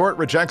Supreme Court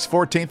rejects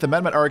 14th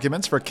Amendment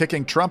arguments for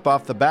kicking Trump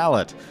off the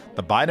ballot.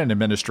 The Biden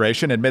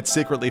administration admits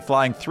secretly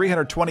flying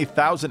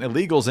 320,000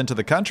 illegals into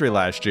the country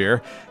last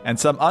year, and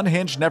some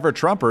unhinged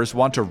never-Trumpers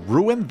want to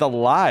ruin the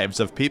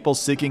lives of people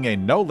seeking a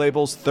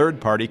no-labels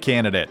third-party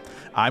candidate.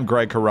 I'm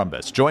Greg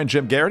Corombos. Join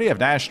Jim Garrity of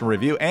National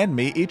Review and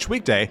me each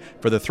weekday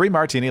for the 3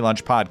 Martini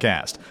Lunch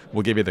podcast.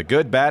 We'll give you the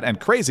good, bad,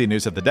 and crazy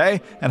news of the day,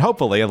 and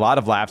hopefully a lot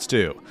of laughs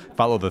too.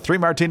 Follow the 3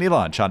 Martini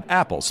Lunch on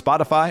Apple,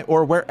 Spotify,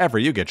 or wherever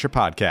you get your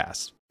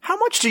podcasts. How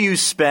much do you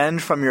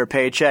spend from your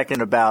paycheck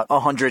in about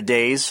 100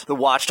 days? The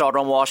Watchdog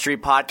on Wall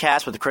Street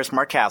podcast with Chris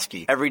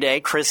Markowski. Every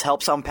day, Chris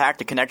helps unpack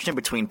the connection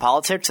between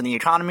politics and the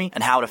economy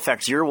and how it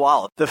affects your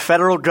wallet. The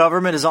federal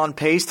government is on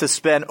pace to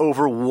spend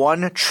over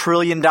 $1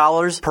 trillion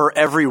per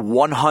every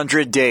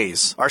 100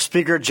 days. Are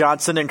Speaker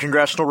Johnson and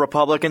congressional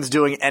Republicans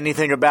doing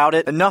anything about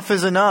it? Enough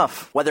is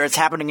enough. Whether it's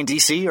happening in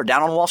D.C. or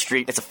down on Wall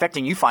Street, it's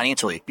affecting you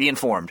financially. Be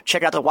informed.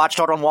 Check out the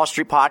Watchdog on Wall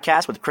Street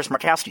podcast with Chris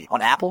Markowski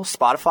on Apple,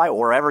 Spotify,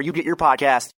 or wherever you get your podcasts.